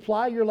 to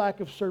supply your lack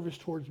of service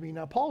towards me.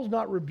 Now, Paul's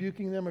not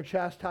rebuking them or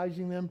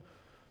chastising them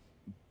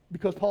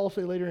because Paul will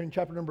say later in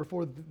chapter number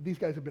 4 that these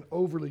guys have been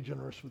overly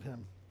generous with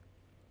him.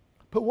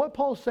 But what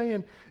Paul's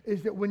saying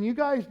is that when you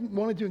guys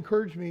wanted to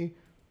encourage me,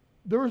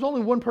 there was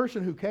only one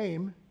person who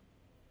came,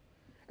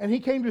 and he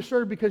came to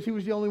serve because he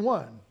was the only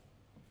one.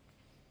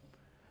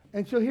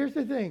 And so here's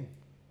the thing.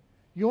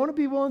 You want to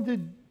be willing to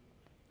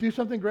do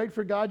something great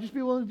for God, just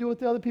be willing to do what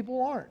the other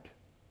people aren't.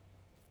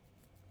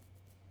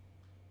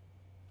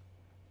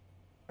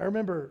 I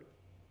remember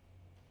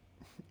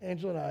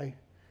Angela and I,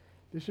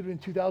 this would have been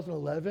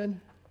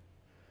 2011.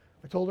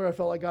 I told her I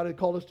felt like God had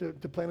called us to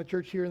plant a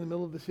church here in the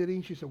middle of the city.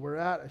 She said, where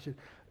at? I said,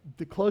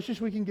 the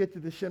closest we can get to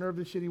the center of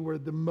the city where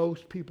the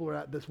most people are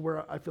at, that's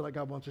where I feel like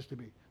God wants us to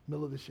be,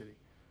 middle of the city.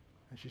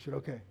 And she said,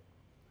 okay.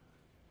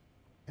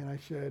 And I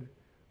said,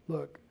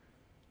 look,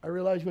 I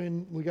realized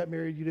when we got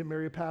married, you didn't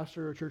marry a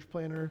pastor or a church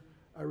planter.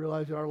 I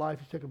realized that our life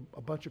has taken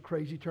a bunch of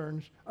crazy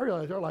turns. I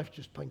realized our life is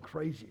just plain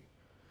crazy.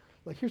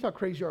 Like, here's how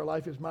crazy our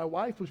life is. My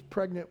wife was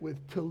pregnant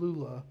with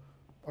Tallulah,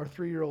 our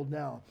 3-year-old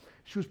now.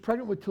 She was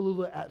pregnant with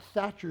Tallulah at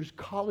Thatcher's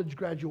college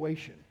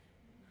graduation.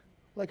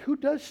 Like, who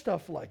does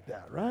stuff like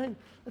that, right?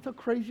 That's how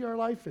crazy our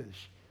life is.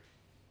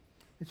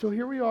 And so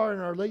here we are in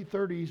our late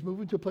 30s,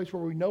 moving to a place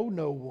where we know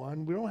no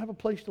one. We don't have a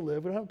place to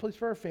live. We don't have a place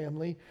for our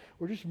family.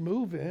 We're just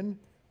moving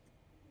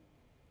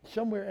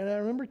somewhere. And I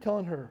remember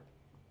telling her,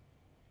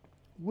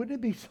 wouldn't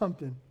it be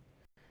something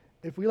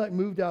if we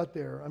moved out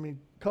there? I mean,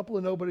 a couple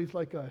of nobodies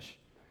like us.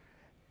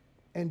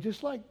 And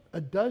just like a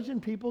dozen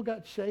people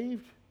got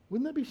saved,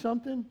 wouldn't that be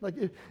something? Like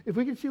if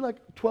we could see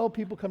 12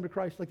 people come to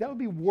Christ, that would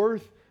be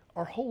worth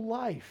our whole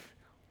life.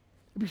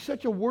 It'd be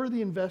such a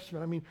worthy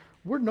investment. I mean,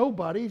 we're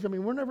nobodies. I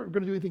mean, we're never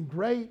going to do anything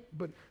great,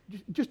 but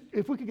just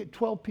if we could get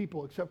 12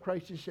 people accept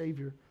Christ as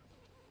Savior,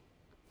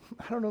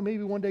 I don't know,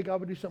 maybe one day God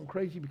would do something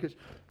crazy, because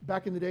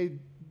back in the day,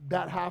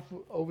 that half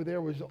over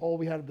there was all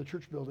we had of the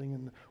church building,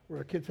 and where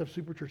our kids have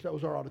super church, that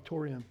was our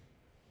auditorium.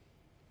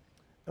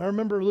 And I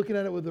remember looking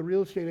at it with a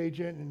real estate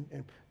agent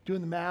and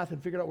doing the math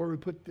and figuring out where we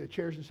put the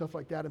chairs and stuff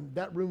like that. And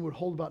that room would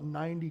hold about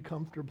 90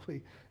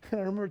 comfortably. And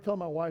I remember telling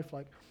my wife,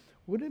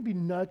 wouldn't it be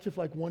nuts if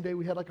one day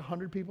we had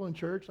 100 people in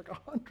church?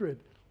 100.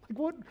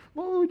 Like,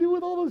 what would we do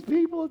with all those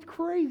people? It's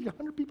crazy,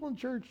 100 people in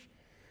church.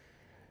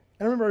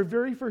 And I remember our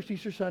very first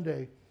Easter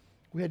Sunday,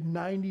 we had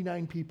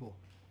 99 people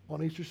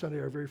on Easter Sunday,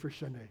 our very first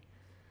Sunday.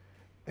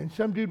 And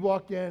some dude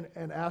walked in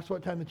and asked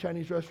what time the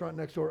Chinese restaurant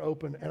next door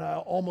opened, and I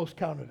almost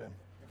counted him.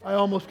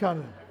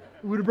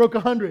 We would have broke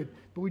 100,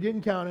 but we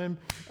didn't count him.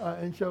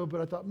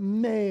 But I thought,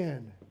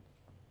 man,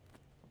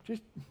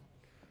 just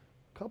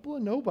a couple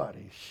of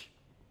nobodies.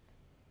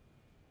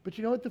 But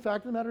you know what the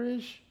fact of the matter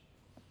is?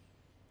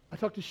 I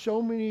talked to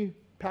so many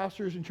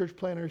pastors and church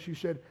planners who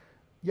said,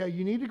 yeah,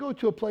 you need to go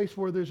to a place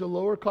where there's a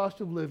lower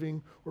cost of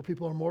living, where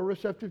people are more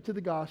receptive to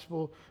the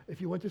gospel.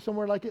 If you went to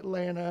somewhere like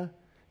Atlanta,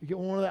 you get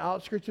one of the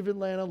outskirts of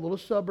Atlanta, little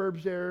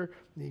suburbs there,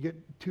 and you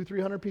get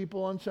 200-300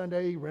 people on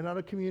Sunday, you rent out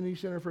a community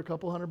center for a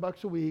couple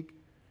 $100 a week,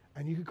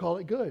 and you could call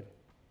it good.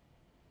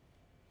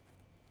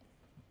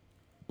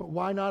 But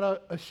why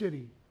not a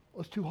city?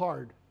 Well, it's too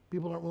hard.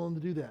 People aren't willing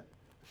to do that.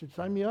 I said,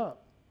 sign me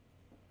up.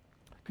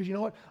 Because you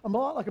know what? I'm a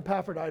lot like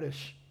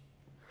Epaphroditus.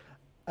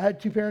 I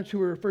had two parents who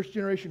were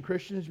first-generation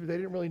Christians, but they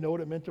didn't really know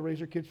what it meant to raise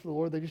their kids for the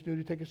Lord. They just knew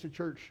to take us to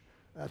church.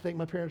 And I thank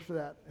my parents for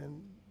that,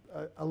 and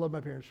I love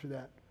my parents for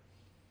that.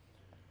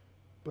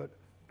 But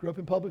grew up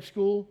in public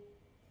school,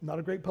 not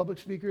a great public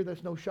speaker.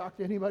 That's no shock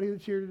to anybody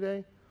that's here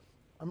today.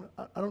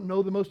 I don't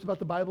know the most about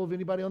the Bible of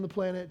anybody on the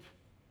planet.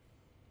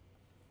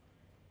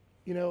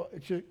 You know,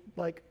 it's just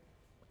like,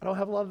 I don't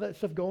have a lot of that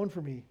stuff going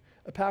for me.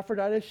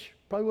 Epaphroditus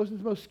probably wasn't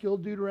the most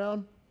skilled dude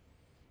around.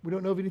 We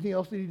don't know of anything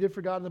else that he did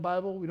for God in the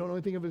Bible. We don't know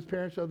anything of his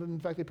parents other than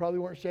the fact they probably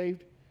weren't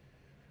saved.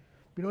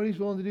 But you know what he's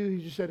willing to do?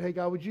 He just said, hey,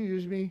 God, would you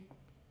use me?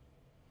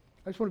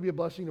 I just want to be a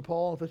blessing to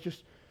Paul. If that's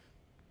just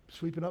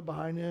sweeping up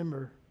behind him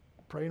or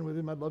praying with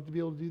him, I'd love to be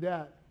able to do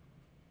that.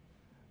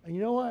 And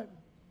you know what?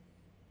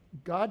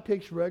 God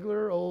takes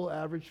regular, old,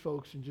 average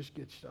folks and just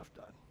gets stuff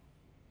done.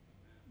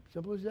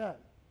 Simple as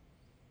that.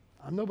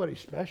 I'm nobody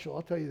special,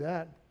 I'll tell you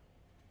that.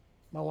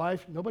 My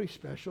wife, nobody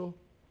special.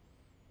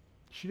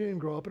 She didn't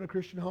grow up in a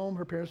Christian home.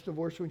 Her parents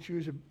divorced when she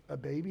was a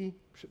baby,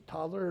 a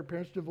toddler. Her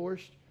parents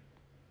divorced.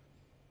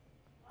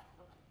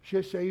 She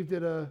was saved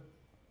at a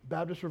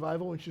Baptist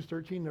revival when she was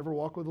 13, never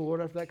walked with the Lord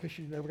after that because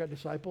she never got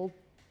discipled.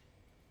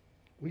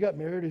 We got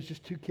married as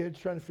just two kids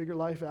trying to figure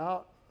life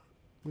out.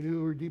 We knew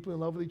we were deeply in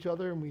love with each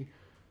other, and we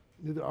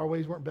knew that our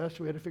ways weren't best,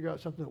 so we had to figure out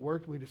something that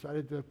worked. We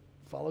decided to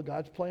follow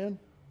God's plan.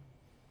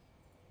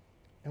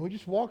 And we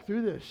just walked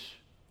through this.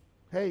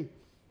 Hey,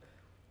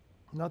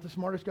 I'm not the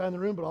smartest guy in the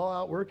room, but I'll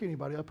outwork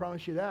anybody. I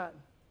promise you that.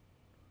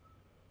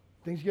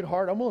 Things get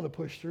hard. I'm willing to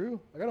push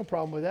through. I got no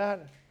problem with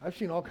that. I've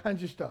seen all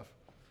kinds of stuff.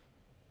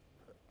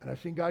 And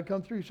I've seen God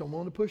come through, so I'm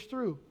willing to push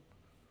through.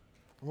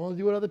 I'm willing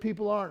to do what other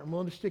people aren't. I'm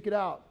willing to stick it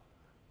out.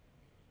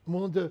 I'm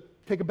willing to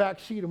take a back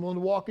seat. I'm willing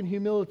to walk in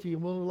humility.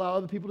 I'm willing to allow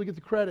other people to get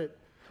the credit.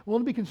 I'm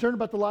willing to be concerned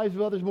about the lives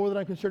of others more than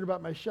I'm concerned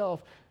about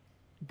myself.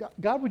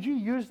 God, would you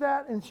use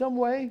that in some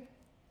way?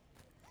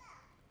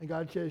 And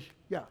God says,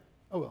 yeah,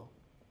 I will.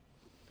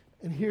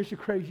 And here's the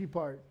crazy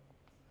part.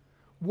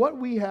 What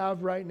we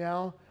have right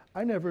now,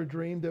 I never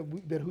dreamed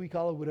that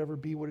Huikala would ever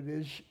be what it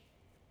is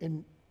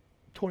in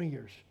 20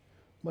 years,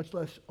 much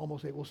less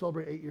almost 8. We'll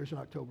celebrate 8 years in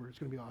October. It's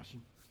going to be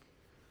awesome.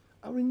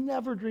 I would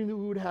never dream that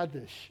we would have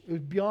this. It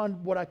was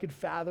beyond what I could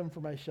fathom for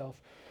myself.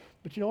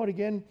 But you know what?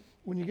 Again,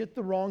 when you get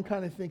the wrong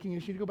kind of thinking, you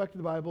just need to go back to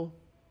the Bible.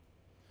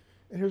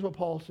 And here's what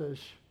Paul says.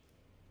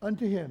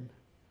 Unto him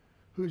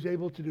who is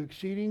able to do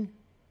exceeding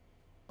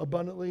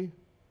abundantly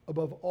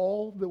above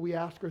all that we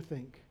ask or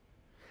think.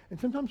 And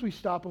sometimes we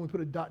stop and we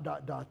put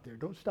a ... there.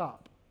 Don't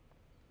stop.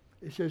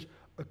 It says,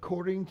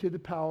 according to the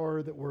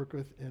power that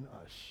worketh in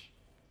us.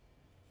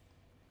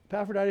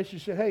 Epaphroditus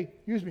just said, hey,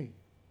 use me.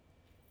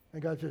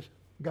 And God says,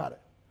 got it.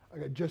 I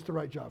got just the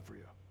right job for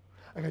you.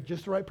 I got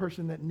just the right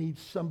person that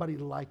needs somebody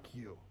like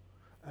you.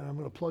 And I'm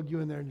going to plug you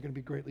in there and you're going to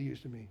be greatly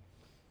used to me.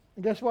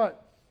 And guess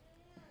what?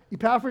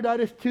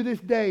 Epaphroditus to this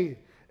day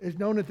is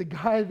known as the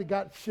guy that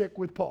got sick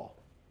with Paul.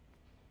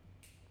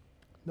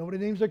 Nobody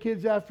names their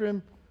kids after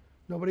him.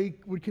 Nobody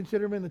would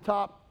consider him in the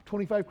top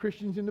 25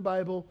 Christians in the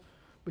Bible.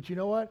 But you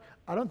know what?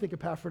 I don't think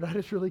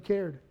Epaphroditus really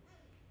cared.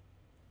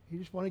 He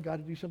just wanted God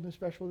to do something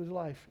special with his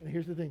life. And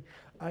here's the thing.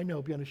 I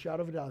know beyond a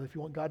shadow of a doubt, if you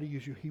want God to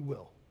use you, he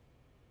will.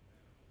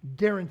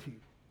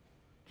 Guaranteed.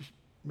 Just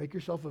make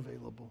yourself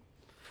available.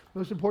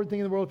 Most important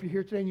thing in the world, if you're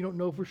here today and you don't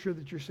know for sure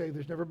that you're saved,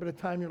 there's never been a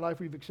time in your life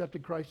where you've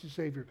accepted Christ as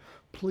Savior.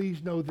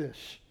 Please know this.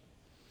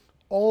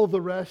 All of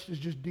the rest is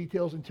just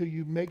details until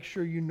you make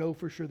sure you know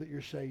for sure that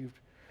you're saved.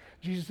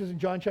 Jesus says in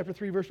John chapter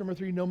 3, verse number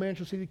 3, no man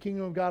shall see the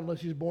kingdom of God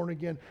unless he's born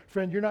again.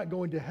 Friend, you're not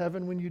going to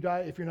heaven when you die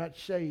if you're not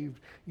saved.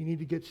 You need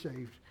to get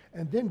saved.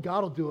 And then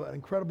God will do an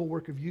incredible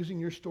work of using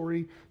your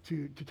story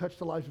to touch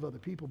the lives of other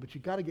people. But you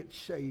got to get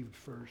saved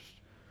first.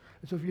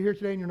 And so if you're here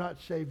today and you're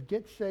not saved,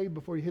 get saved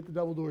before you hit the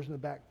double doors in the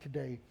back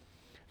today.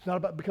 It's not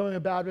about becoming a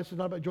Baptist. It's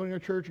not about joining our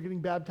church or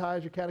getting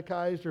baptized or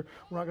catechized, or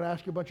we're not going to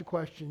ask you a bunch of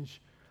questions.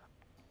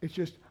 It's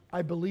just,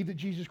 I believe that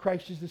Jesus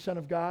Christ is the Son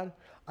of God.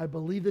 I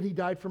believe that he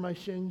died for my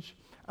sins.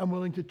 I'm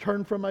willing to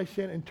turn from my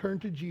sin and turn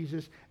to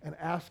Jesus and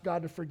ask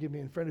God to forgive me.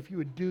 And friend, if you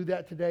would do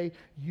that today,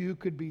 you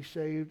could be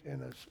saved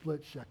in a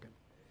split second.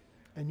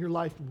 And your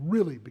life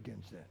really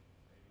begins then.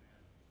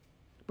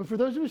 But for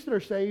those of us that are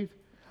saved,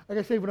 I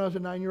got saved when I was a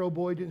 9-year-old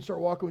boy, didn't start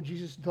walking with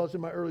Jesus until I was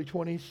in my early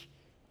 20s.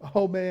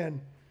 Oh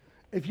man,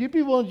 if you'd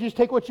be willing to just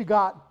take what you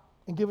got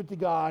and give it to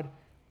God,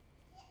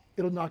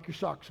 it'll knock your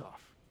socks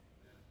off.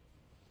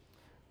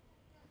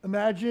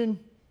 Imagine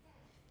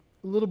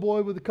a little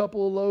boy with a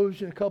couple of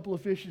loaves and a couple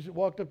of fishes that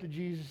walked up to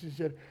Jesus and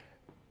said,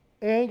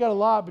 "Hey, I ain't got a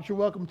lot, but you're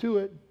welcome to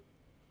it."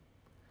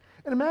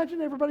 And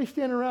imagine everybody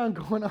standing around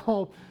going,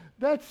 "Oh,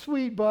 that's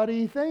sweet,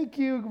 buddy. Thank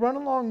you. Run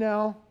along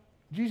now.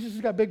 Jesus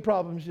has got big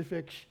problems to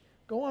fix.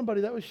 Go on,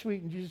 buddy. That was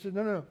sweet." And Jesus said,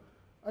 No.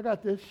 I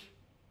got this.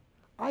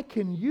 I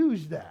can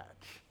use that.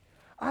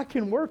 I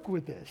can work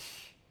with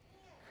this.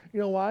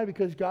 You know why?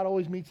 Because God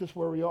always meets us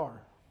where we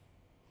are.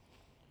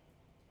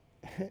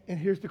 And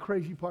here's the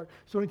crazy part.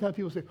 So many times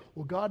people say,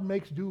 well, God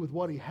makes do with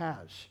what he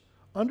has.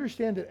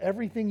 Understand that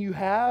everything you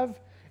have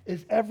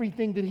is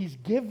everything that he's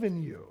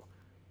given you.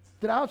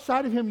 That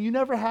outside of him, you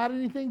never had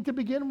anything to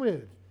begin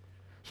with.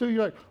 So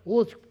you're like,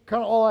 well, it's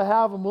kind of all I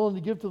have I'm willing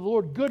to give to the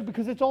Lord. Good,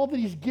 because it's all that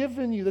he's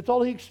given you. That's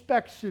all he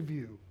expects of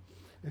you.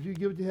 If you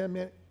give it to him,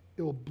 man,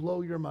 it will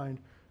blow your mind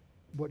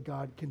what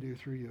God can do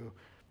through you.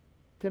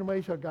 10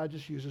 ways how God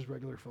just uses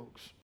regular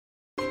folks.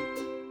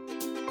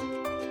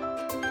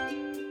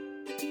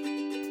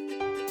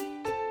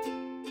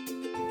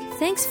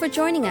 Thanks for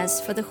joining us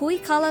for the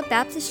Huikala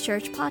Baptist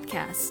Church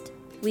podcast.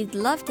 We'd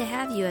love to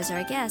have you as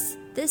our guest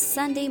this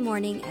Sunday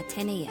morning at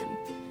 10 a.m.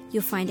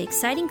 You'll find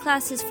exciting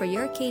classes for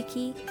your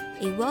keiki,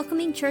 a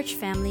welcoming church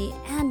family,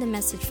 and a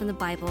message from the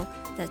Bible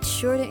that's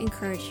sure to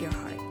encourage your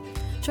heart.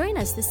 Join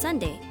us this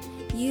Sunday.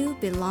 You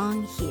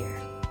belong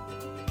here.